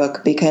this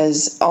book,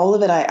 because all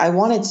of it I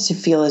wanted to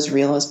feel as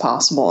real as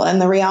possible,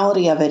 and the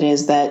reality of it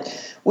is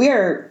that we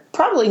are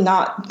probably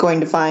not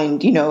going to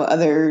find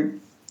other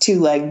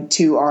two-legged,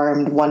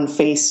 two-armed,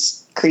 one-faced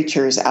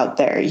creatures out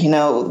there.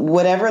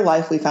 Whatever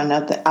life we found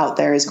out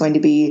there is going to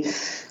be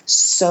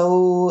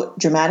so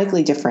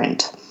dramatically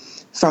different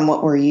from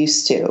what we're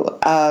used to.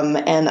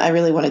 And I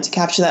really wanted to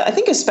capture that. I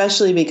think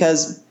especially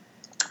because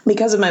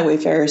of my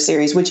Wayfarer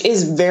series, which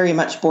is very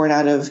much born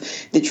out of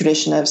the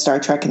tradition of Star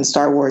Trek and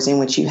Star Wars, in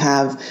which you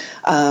have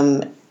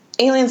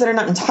aliens that are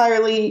not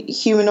entirely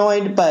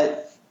humanoid,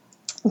 but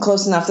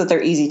close enough that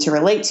they're easy to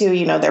relate to.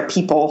 They're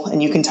people,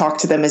 and you can talk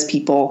to them as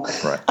people.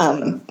 Right.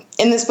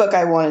 In this book,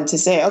 I wanted to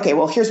say, okay,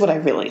 well, here's what I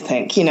really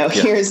think.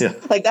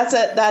 Like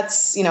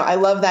that's I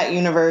love that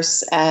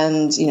universe,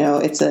 and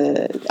it's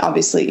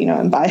obviously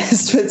I'm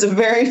biased, but it's a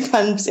very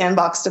fun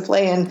sandbox to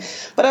play in.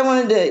 But I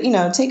wanted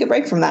to take a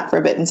break from that for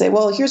a bit and say,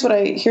 well, here's what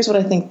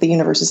I think the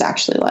universe is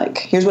actually like.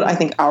 Here's what I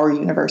think our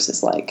universe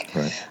is like.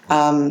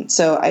 Right.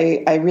 So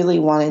I really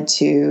wanted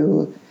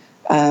to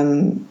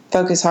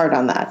focus hard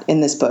on that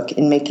in this book,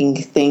 in making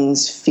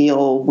things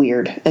feel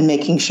weird and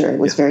making sure it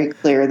was very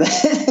clear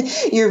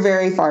that you're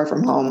very far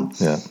from home.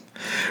 Yeah.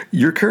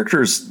 Your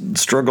characters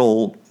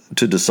struggle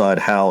to decide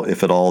how,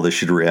 if at all, they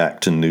should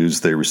react to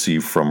news they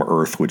receive from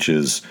Earth, which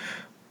is,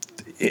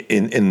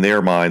 in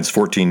their minds,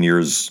 14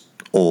 years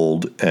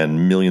old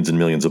and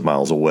millions of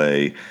miles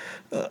away.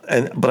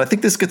 But I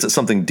think this gets at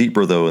something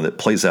deeper, though, and it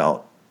plays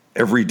out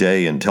every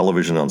day in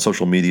television, on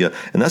social media,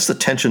 and that's the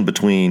tension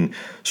between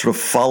sort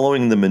of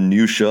following the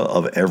minutia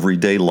of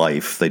everyday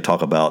life. They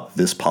talk about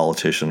this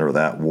politician or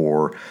that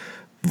war,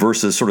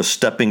 versus sort of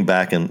stepping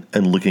back and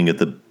looking at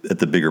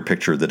the bigger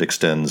picture that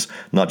extends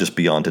not just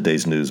beyond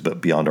today's news,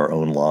 but beyond our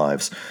own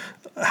lives.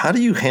 How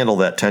do you handle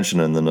that tension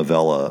in the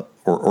novella,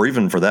 or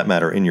even for that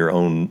matter, in your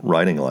own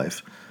writing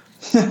life?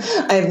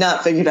 I have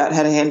not figured out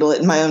how to handle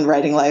it in my own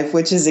writing life,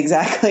 which is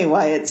exactly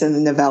why it's in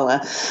the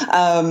novella.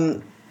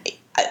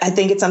 I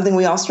think it's something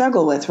we all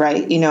struggle with,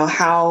 right?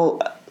 How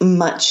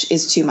much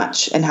is too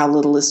much and how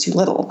little is too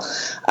little.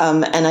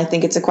 And I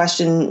think it's a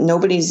question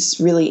nobody's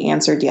really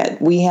answered yet.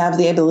 We have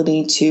the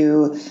ability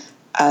to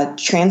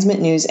transmit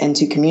news and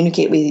to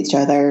communicate with each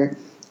other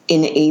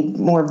in a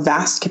more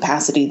vast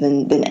capacity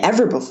than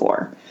ever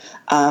before.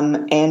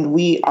 And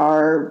we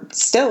are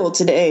still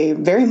today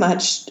very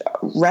much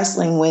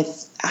wrestling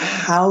with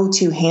how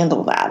to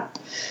handle that.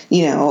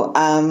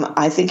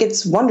 I think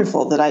it's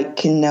wonderful that I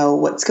can know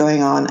what's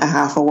going on a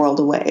half a world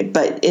away,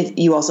 but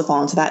you also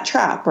fall into that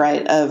trap,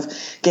 right, of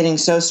getting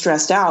so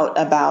stressed out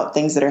about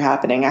things that are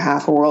happening a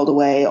half a world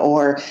away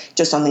or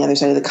just on the other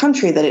side of the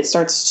country that it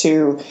starts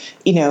to,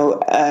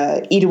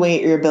 eat away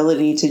at your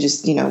ability to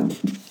just,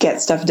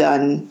 get stuff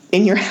done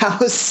in your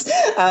house,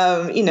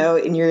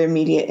 in your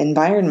immediate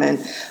environment.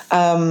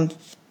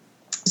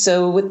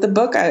 So with the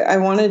book, I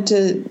wanted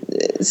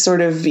to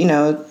sort of,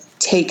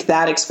 take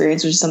that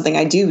experience, which is something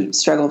I do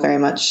struggle very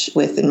much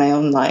with in my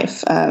own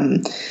life,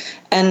 and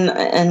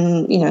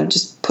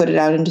just put it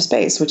out into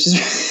space, which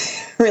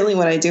is really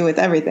what I do with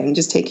everything,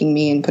 just taking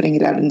me and putting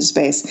it out into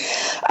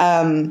space.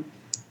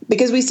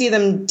 Because we see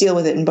them deal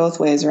with it in both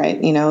ways,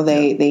 right?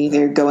 They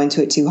either go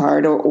into it too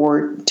hard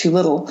or too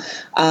little.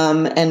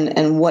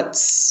 And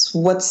what's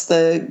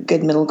the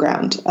good middle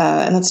ground?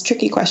 And that's a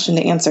tricky question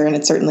to answer, and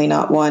it's certainly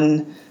not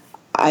one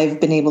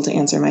I've been able to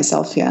answer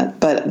myself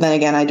yet. But then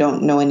again, I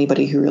don't know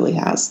anybody who really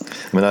has.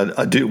 I mean,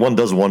 I do. One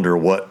does wonder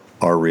what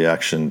our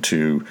reaction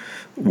to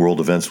world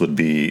events would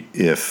be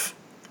if,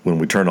 when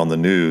we turned on the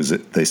news,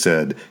 they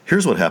said,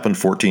 "Here's what happened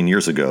 14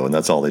 years ago," and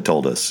that's all they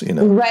told us.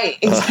 Right?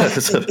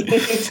 Exactly.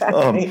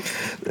 Exactly.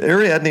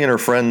 Ariadne and her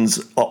friends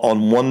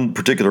on one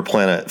particular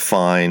planet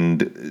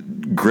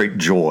find great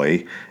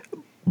joy.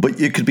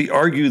 But it could be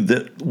argued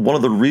that one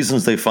of the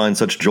reasons they find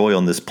such joy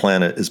on this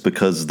planet is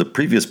because the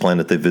previous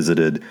planet they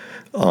visited,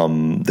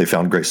 they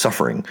found great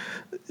suffering.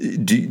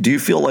 Do you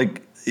feel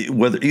like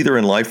whether either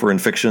in life or in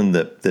fiction,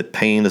 that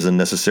pain is a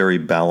necessary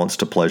balance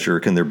to pleasure?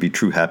 Can there be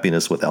true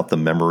happiness without the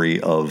memory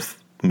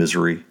of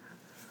misery?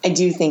 I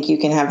do think you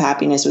can have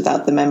happiness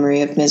without the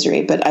memory of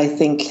misery, but I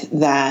think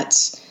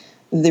that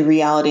the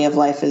reality of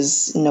life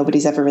is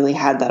nobody's ever really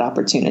had that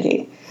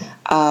opportunity.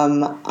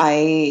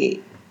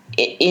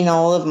 In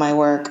all of my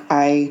work,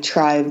 I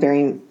try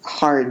very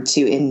hard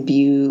to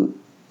imbue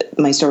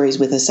my stories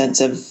with a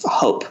sense of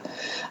hope.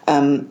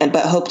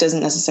 But hope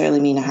doesn't necessarily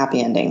mean a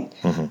happy ending.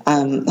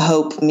 Mm-hmm.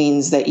 Hope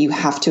means that you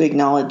have to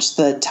acknowledge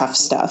the tough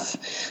stuff.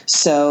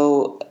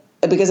 So,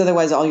 because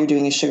otherwise all you're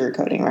doing is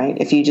sugarcoating, right?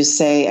 If you just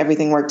say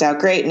everything worked out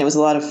great and it was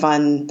a lot of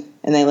fun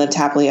and they lived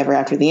happily ever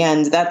after the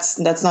end, that's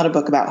not a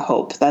book about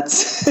hope.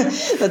 That's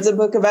that's a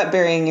book about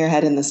burying your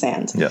head in the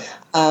sand. Yeah.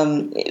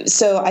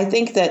 So I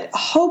think that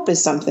hope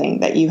is something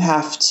that you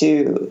have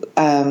to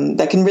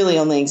that can really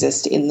only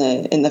exist in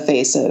the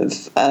face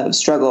of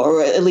struggle,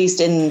 or at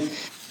least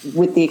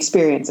with the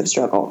experience of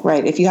struggle,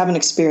 right? If you haven't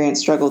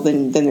experienced struggle,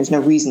 then there's no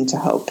reason to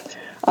hope.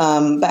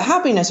 But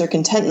happiness or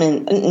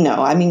contentment, no.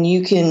 I mean,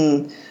 you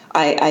can.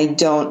 I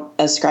don't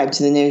ascribe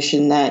to the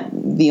notion that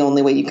the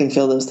only way you can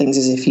feel those things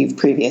is if you've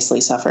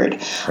previously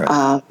suffered.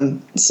 Right.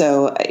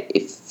 So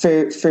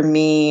for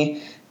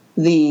me,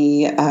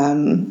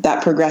 that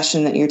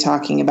progression that you're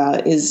talking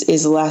about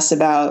is less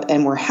about,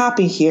 and we're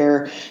happy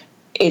here.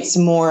 It's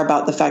more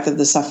about the fact that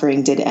the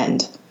suffering did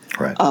end.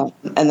 Right.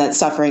 And that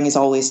suffering is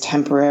always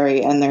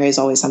temporary, and there is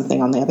always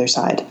something on the other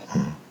side.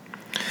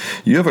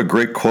 You have a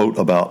great quote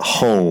about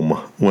home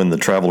when the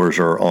travelers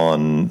are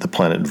on the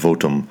planet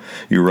Votum.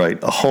 You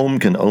write, "A home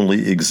can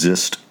only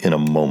exist in a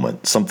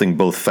moment, something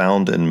both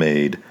found and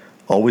made,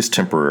 always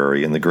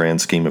temporary in the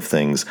grand scheme of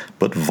things,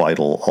 but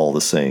vital all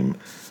the same."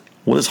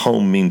 What does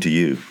home mean to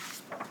you?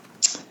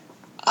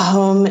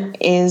 Home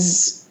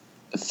is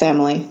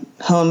family.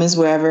 Home is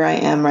wherever I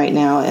am right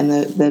now and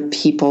the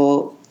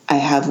people I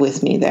have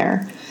with me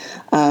there.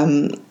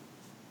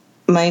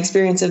 My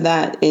experience of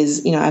that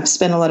is, I've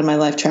spent a lot of my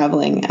life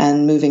traveling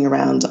and moving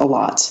around a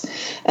lot.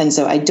 And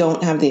so I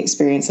don't have the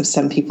experience of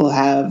some people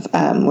have,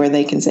 where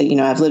they can say,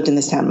 I've lived in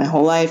this town my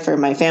whole life, or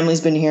my family's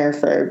been here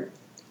for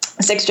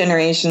 6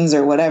 generations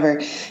or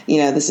whatever.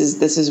 This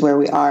is where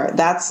we are.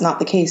 That's not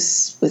the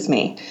case with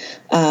me.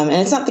 And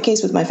it's not the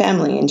case with my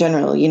family in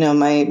general.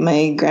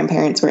 My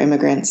grandparents were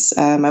immigrants.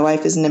 My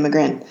wife is an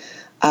immigrant.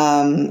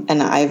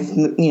 And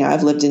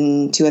I've lived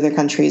in 2 other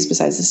countries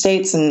besides the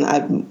States, and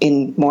I'm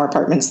in more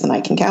apartments than I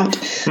can count.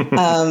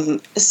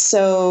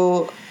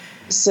 So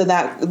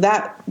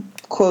that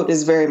quote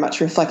is very much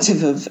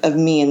reflective of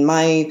me and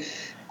my,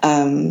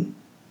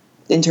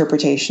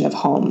 interpretation of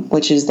home,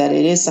 which is that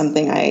it is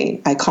something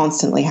I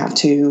constantly have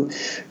to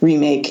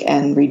remake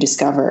and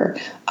rediscover,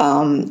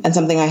 and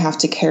something I have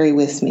to carry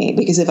with me,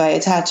 because if I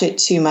attach it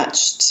too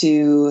much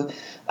to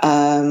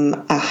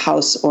a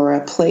house or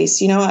a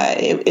place,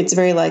 it's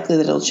very likely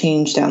that it'll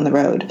change down the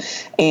road.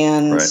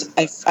 And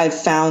right. I've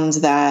found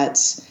that,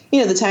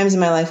 the times in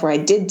my life where I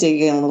did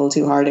dig in a little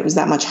too hard, it was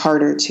that much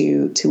harder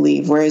to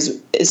leave.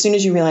 Whereas as soon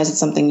as you realize it's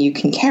something you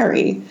can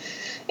carry,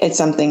 it's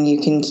something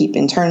you can keep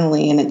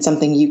internally, and it's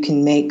something you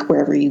can make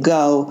wherever you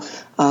go,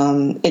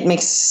 it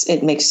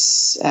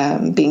makes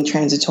being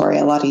transitory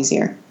a lot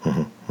easier.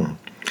 Mm-hmm.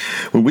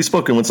 When we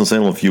spoke in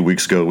Winston-Salem a few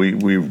weeks ago,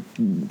 we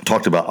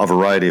talked about a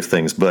variety of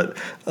things, but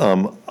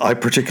I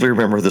particularly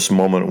remember this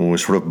moment when we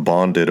sort of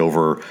bonded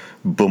over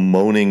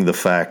bemoaning the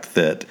fact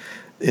that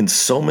in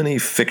so many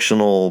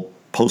fictional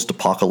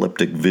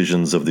post-apocalyptic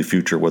visions of the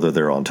future, whether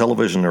they're on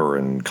television or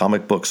in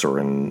comic books or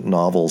in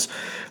novels,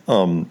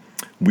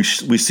 we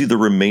see the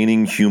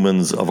remaining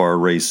humans of our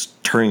race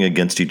turning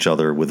against each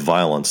other with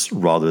violence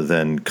rather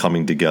than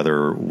coming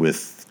together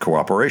with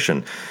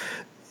cooperation.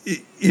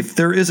 If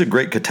there is a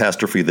great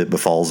catastrophe that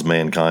befalls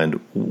mankind,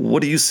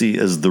 what do you see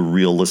as the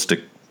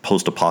realistic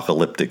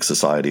post-apocalyptic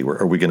society?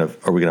 Are we going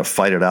to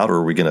fight it out, or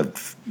are we going to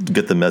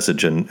get the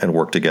message and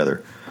work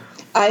together?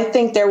 I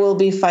think there will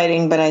be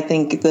fighting, but I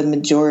think the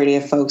majority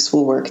of folks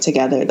will work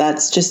together.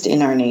 That's just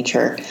in our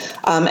nature.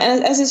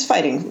 And as is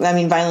fighting. I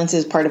mean, violence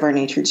is part of our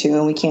nature too,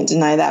 and we can't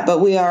deny that. But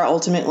we are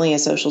ultimately a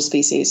social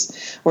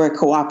species. We're a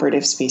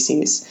cooperative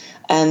species.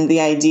 And the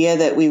idea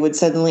that we would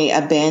suddenly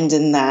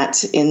abandon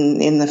that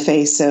in the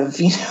face of,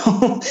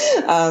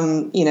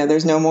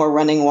 there's no more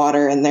running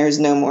water and there's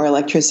no more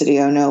electricity.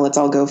 Oh no, let's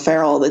all go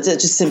feral. It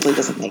just simply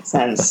doesn't make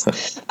sense.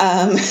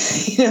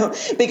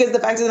 Because the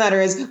fact of the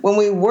matter is, when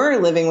we were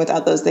living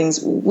without those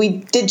things, we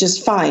did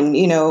just fine.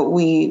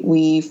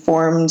 We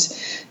formed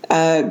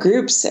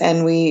groups,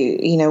 and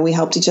we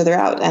helped each other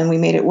out, and we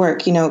made it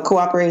work.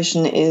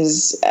 Cooperation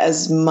is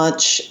as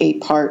much a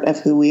part of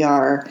who we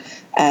are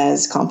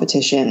as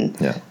competition.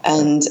 Yeah.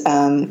 And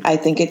I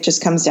think it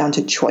just comes down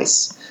to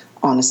choice.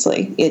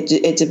 Honestly,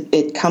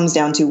 it comes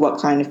down to what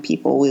kind of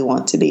people we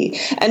want to be.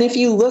 And if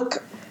you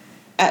look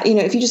at,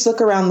 if you just look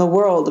around the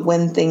world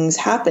when things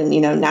happen,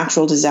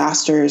 natural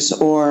disasters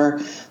or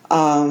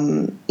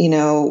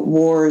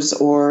wars,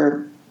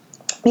 or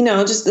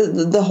just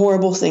the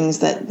horrible things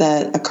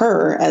that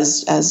occur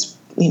as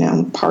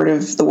part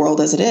of the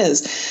world as it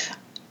is.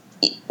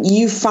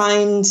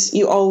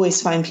 you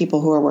always find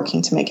people who are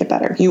working to make it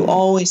better. You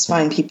always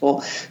find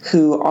people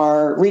who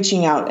are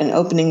reaching out and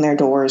opening their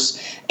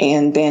doors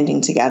and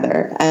banding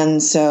together.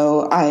 And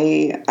so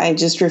I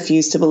just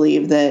refuse to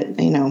believe that,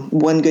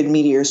 one good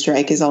meteor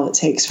strike is all it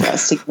takes for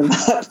us to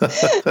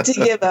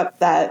give up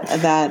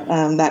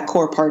that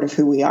core part of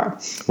who we are.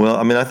 Well,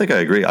 I mean, I think I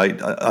agree. I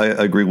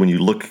agree when you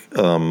look,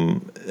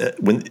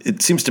 when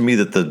it seems to me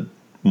that the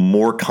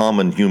more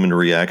common human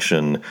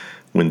reaction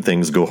when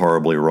things go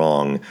horribly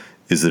wrong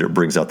is that it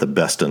brings out the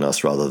best in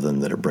us rather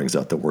than that it brings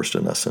out the worst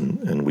in us.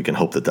 And we can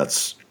hope that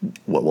that's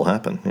what will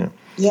happen. Yeah.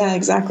 Yeah,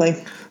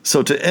 exactly.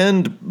 So to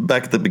end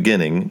back at the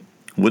beginning,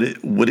 would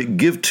it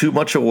give too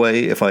much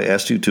away if I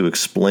asked you to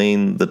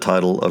explain the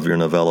title of your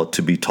novella,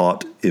 To Be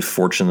Taught If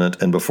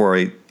Fortunate? And before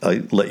I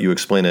let you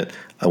explain it,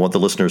 I want the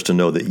listeners to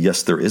know that,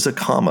 yes, there is a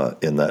comma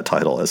in that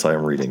title as I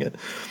am reading it.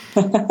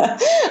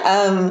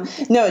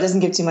 No, it doesn't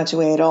give too much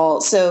away at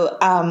all. So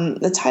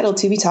the title,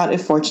 To Be Taught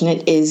If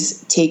Fortunate,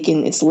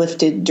 it's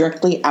lifted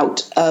directly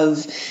out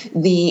of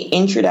the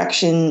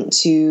introduction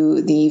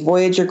to the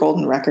Voyager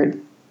Golden Record.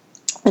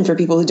 And for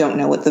people who don't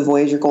know what the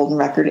Voyager Golden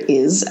Record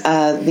is,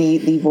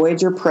 the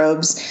Voyager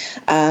probes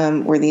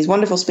were these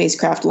wonderful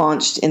spacecraft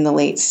launched in the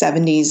late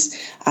 70s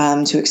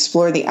to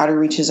explore the outer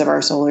reaches of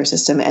our solar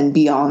system and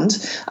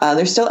beyond.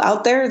 They're still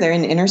out there. They're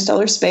in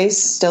interstellar space,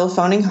 still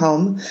phoning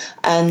home.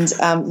 And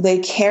they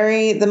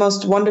carry the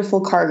most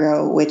wonderful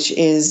cargo, which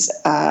is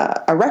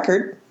a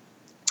record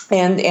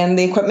and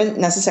the equipment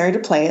necessary to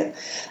play it.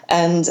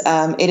 And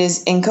it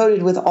is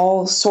encoded with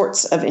all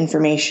sorts of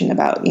information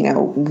about,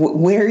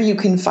 where you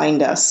can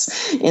find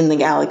us in the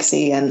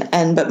galaxy.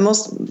 But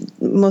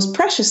most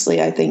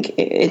preciously, I think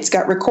it's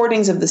got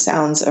recordings of the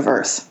sounds of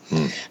Earth.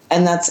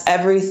 And that's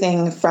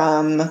everything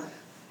from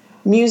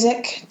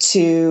music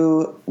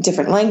to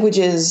different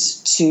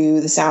languages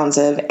to the sounds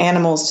of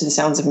animals to the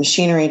sounds of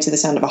machinery to the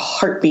sound of a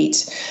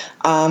heartbeat.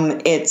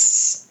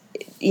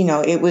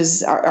 It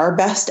was our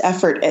best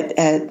effort at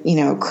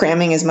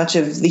cramming as much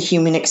of the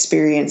human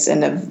experience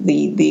and of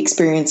the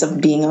experience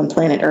of being on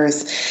planet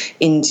Earth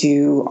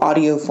into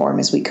audio form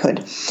as we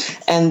could.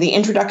 And the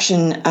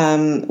introduction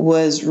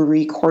was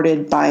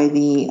recorded by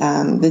the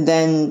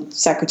then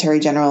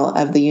Secretary General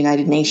of the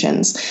United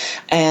Nations.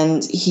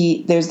 And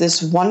there's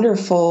this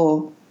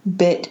wonderful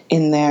bit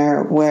in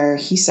there where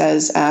he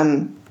says,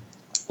 I'm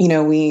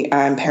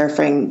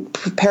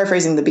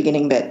paraphrasing the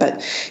beginning bit,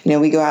 but,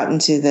 we go out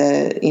into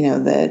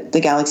the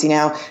galaxy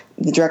now.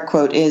 The direct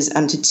quote is,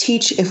 to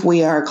teach if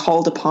we are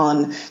called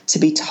upon, to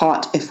be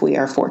taught if we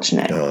are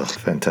fortunate. Oh,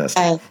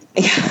 fantastic.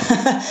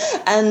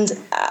 And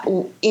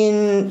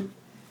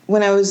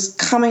when I was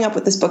coming up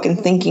with this book and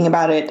thinking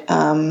about it,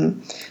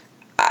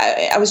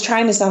 I was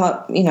trying to sum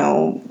up,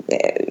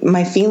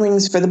 my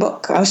feelings for the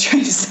book. I was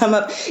trying to sum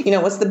up,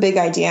 what's the big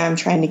idea I'm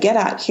trying to get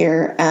at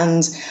here?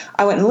 And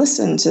I went and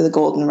listened to the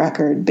Golden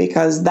Record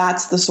because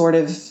that's the sort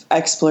of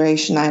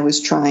exploration I was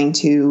trying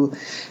to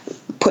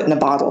put in a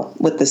bottle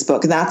with this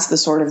book. That's the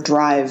sort of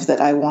drive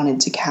that I wanted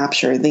to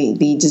capture,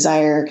 the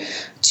desire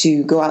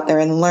to go out there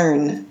and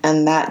learn,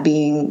 and that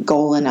being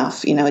goal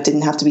enough. It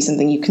didn't have to be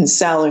something you can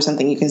sell or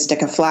something you can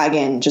stick a flag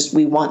in, just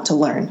we want to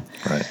learn.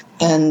 Right.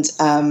 And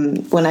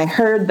when I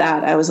heard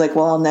that, I was like,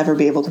 well, I'll never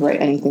be able to write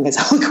anything as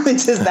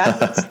eloquent as that.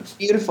 That's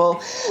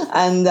beautiful.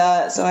 And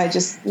so I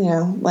just,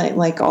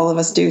 like all of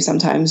us do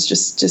sometimes,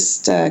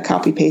 just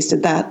copy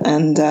pasted that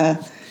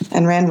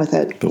and ran with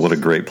it. But what a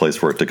great place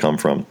for it to come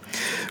from.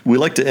 We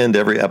like to end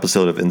every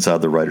episode of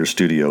Inside the Writer's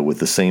Studio with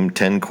the same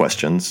 10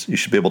 questions. You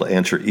should be able to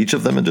answer each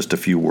of them in just a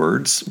few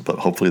words, but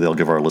hopefully they'll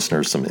give our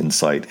listeners some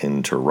insight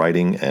into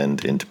writing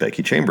and into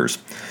Becky Chambers.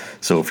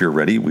 So if you're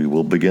ready, we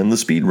will begin the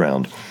speed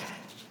round.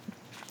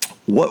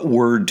 What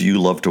word do you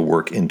love to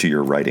work into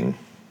your writing?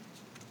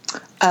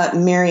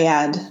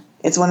 Myriad.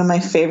 It's one of my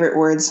favorite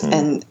words,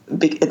 and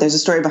there's a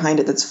story behind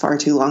it that's far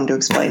too long to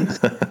explain.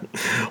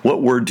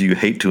 What word do you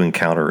hate to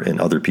encounter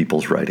in other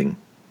people's writing?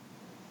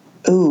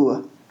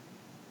 Ooh.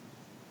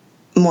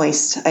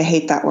 Moist. I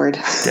hate that word.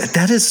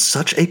 That is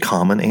such a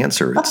common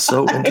answer. It's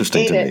so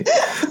interesting to me.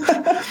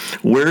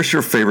 Where's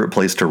your favorite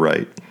place to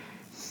write?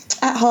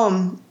 At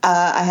home.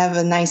 I have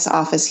a nice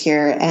office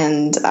here,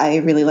 and I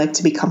really like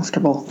to be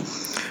comfortable.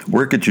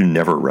 Where could you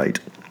never write?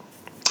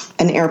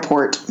 An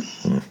airport.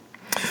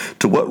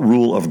 To what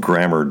rule of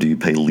grammar do you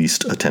pay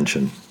least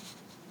attention?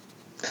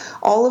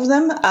 All of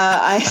them.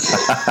 I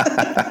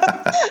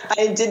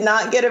did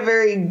not get a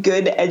very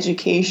good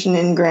education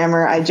in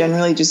grammar. I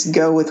generally just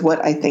go with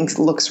what I think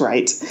looks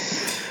right.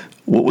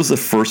 What was the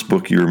first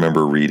book you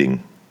remember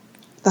reading?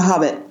 The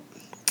Hobbit.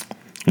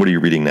 What are you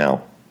reading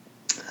now?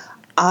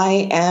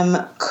 I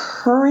am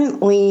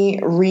currently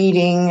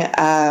reading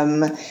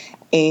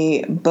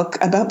a book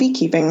about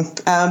beekeeping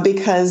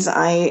because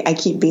I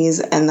keep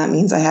bees, and that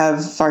means I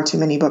have far too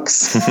many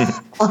books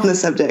on the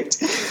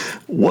subject.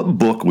 What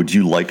book would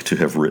you like to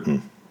have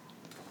written?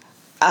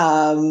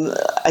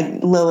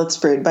 Lilith's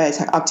Brood by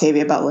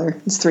Octavia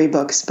Butler. It's 3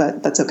 books,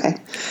 but that's okay.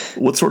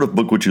 What sort of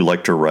book would you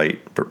like to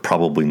write but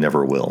probably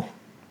never will?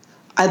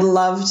 I'd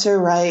love to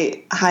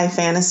write high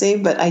fantasy,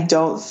 but I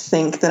don't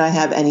think that I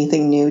have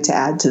anything new to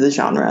add to the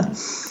genre.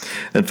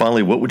 And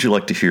finally, what would you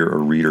like to hear a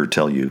reader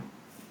tell you?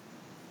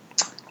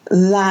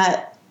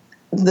 That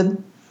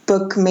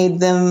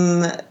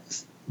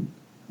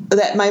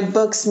my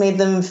books made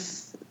them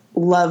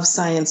love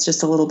science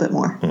just a little bit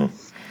more.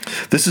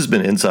 This has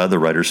been Inside the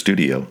Writer's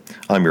Studio.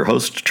 I'm your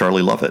host,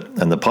 Charlie Lovett,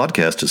 and the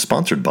podcast is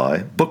sponsored by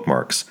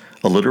Bookmarks,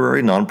 a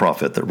literary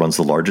nonprofit that runs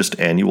the largest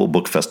annual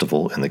book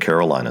festival in the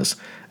Carolinas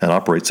and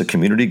operates a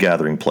community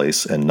gathering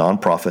place and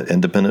nonprofit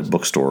independent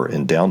bookstore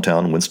in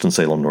downtown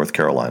Winston-Salem, North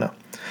Carolina.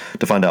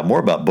 To find out more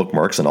about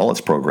Bookmarks and all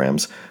its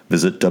programs,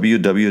 visit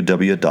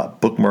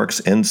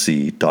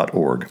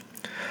www.bookmarksnc.org.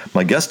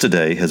 My guest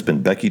today has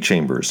been Becky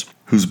Chambers,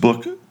 whose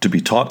book, To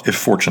Be Taught If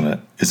Fortunate,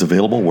 is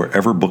available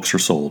wherever books are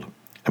sold,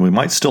 and we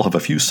might still have a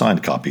few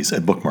signed copies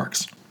at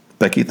Bookmarks.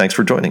 Becky, thanks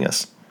for joining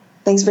us.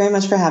 Thanks very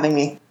much for having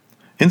me.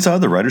 Inside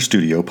the Writer's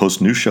Studio posts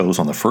new shows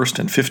on the 1st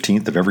and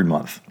 15th of every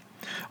month.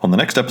 On the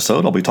next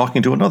episode, I'll be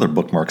talking to another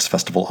Bookmarks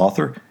Festival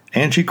author,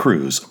 Angie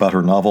Cruz, about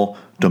her novel,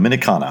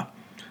 Dominicana.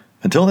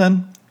 Until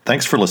then,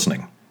 thanks for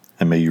listening,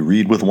 and may you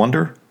read with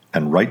wonder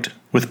and write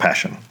with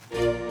passion.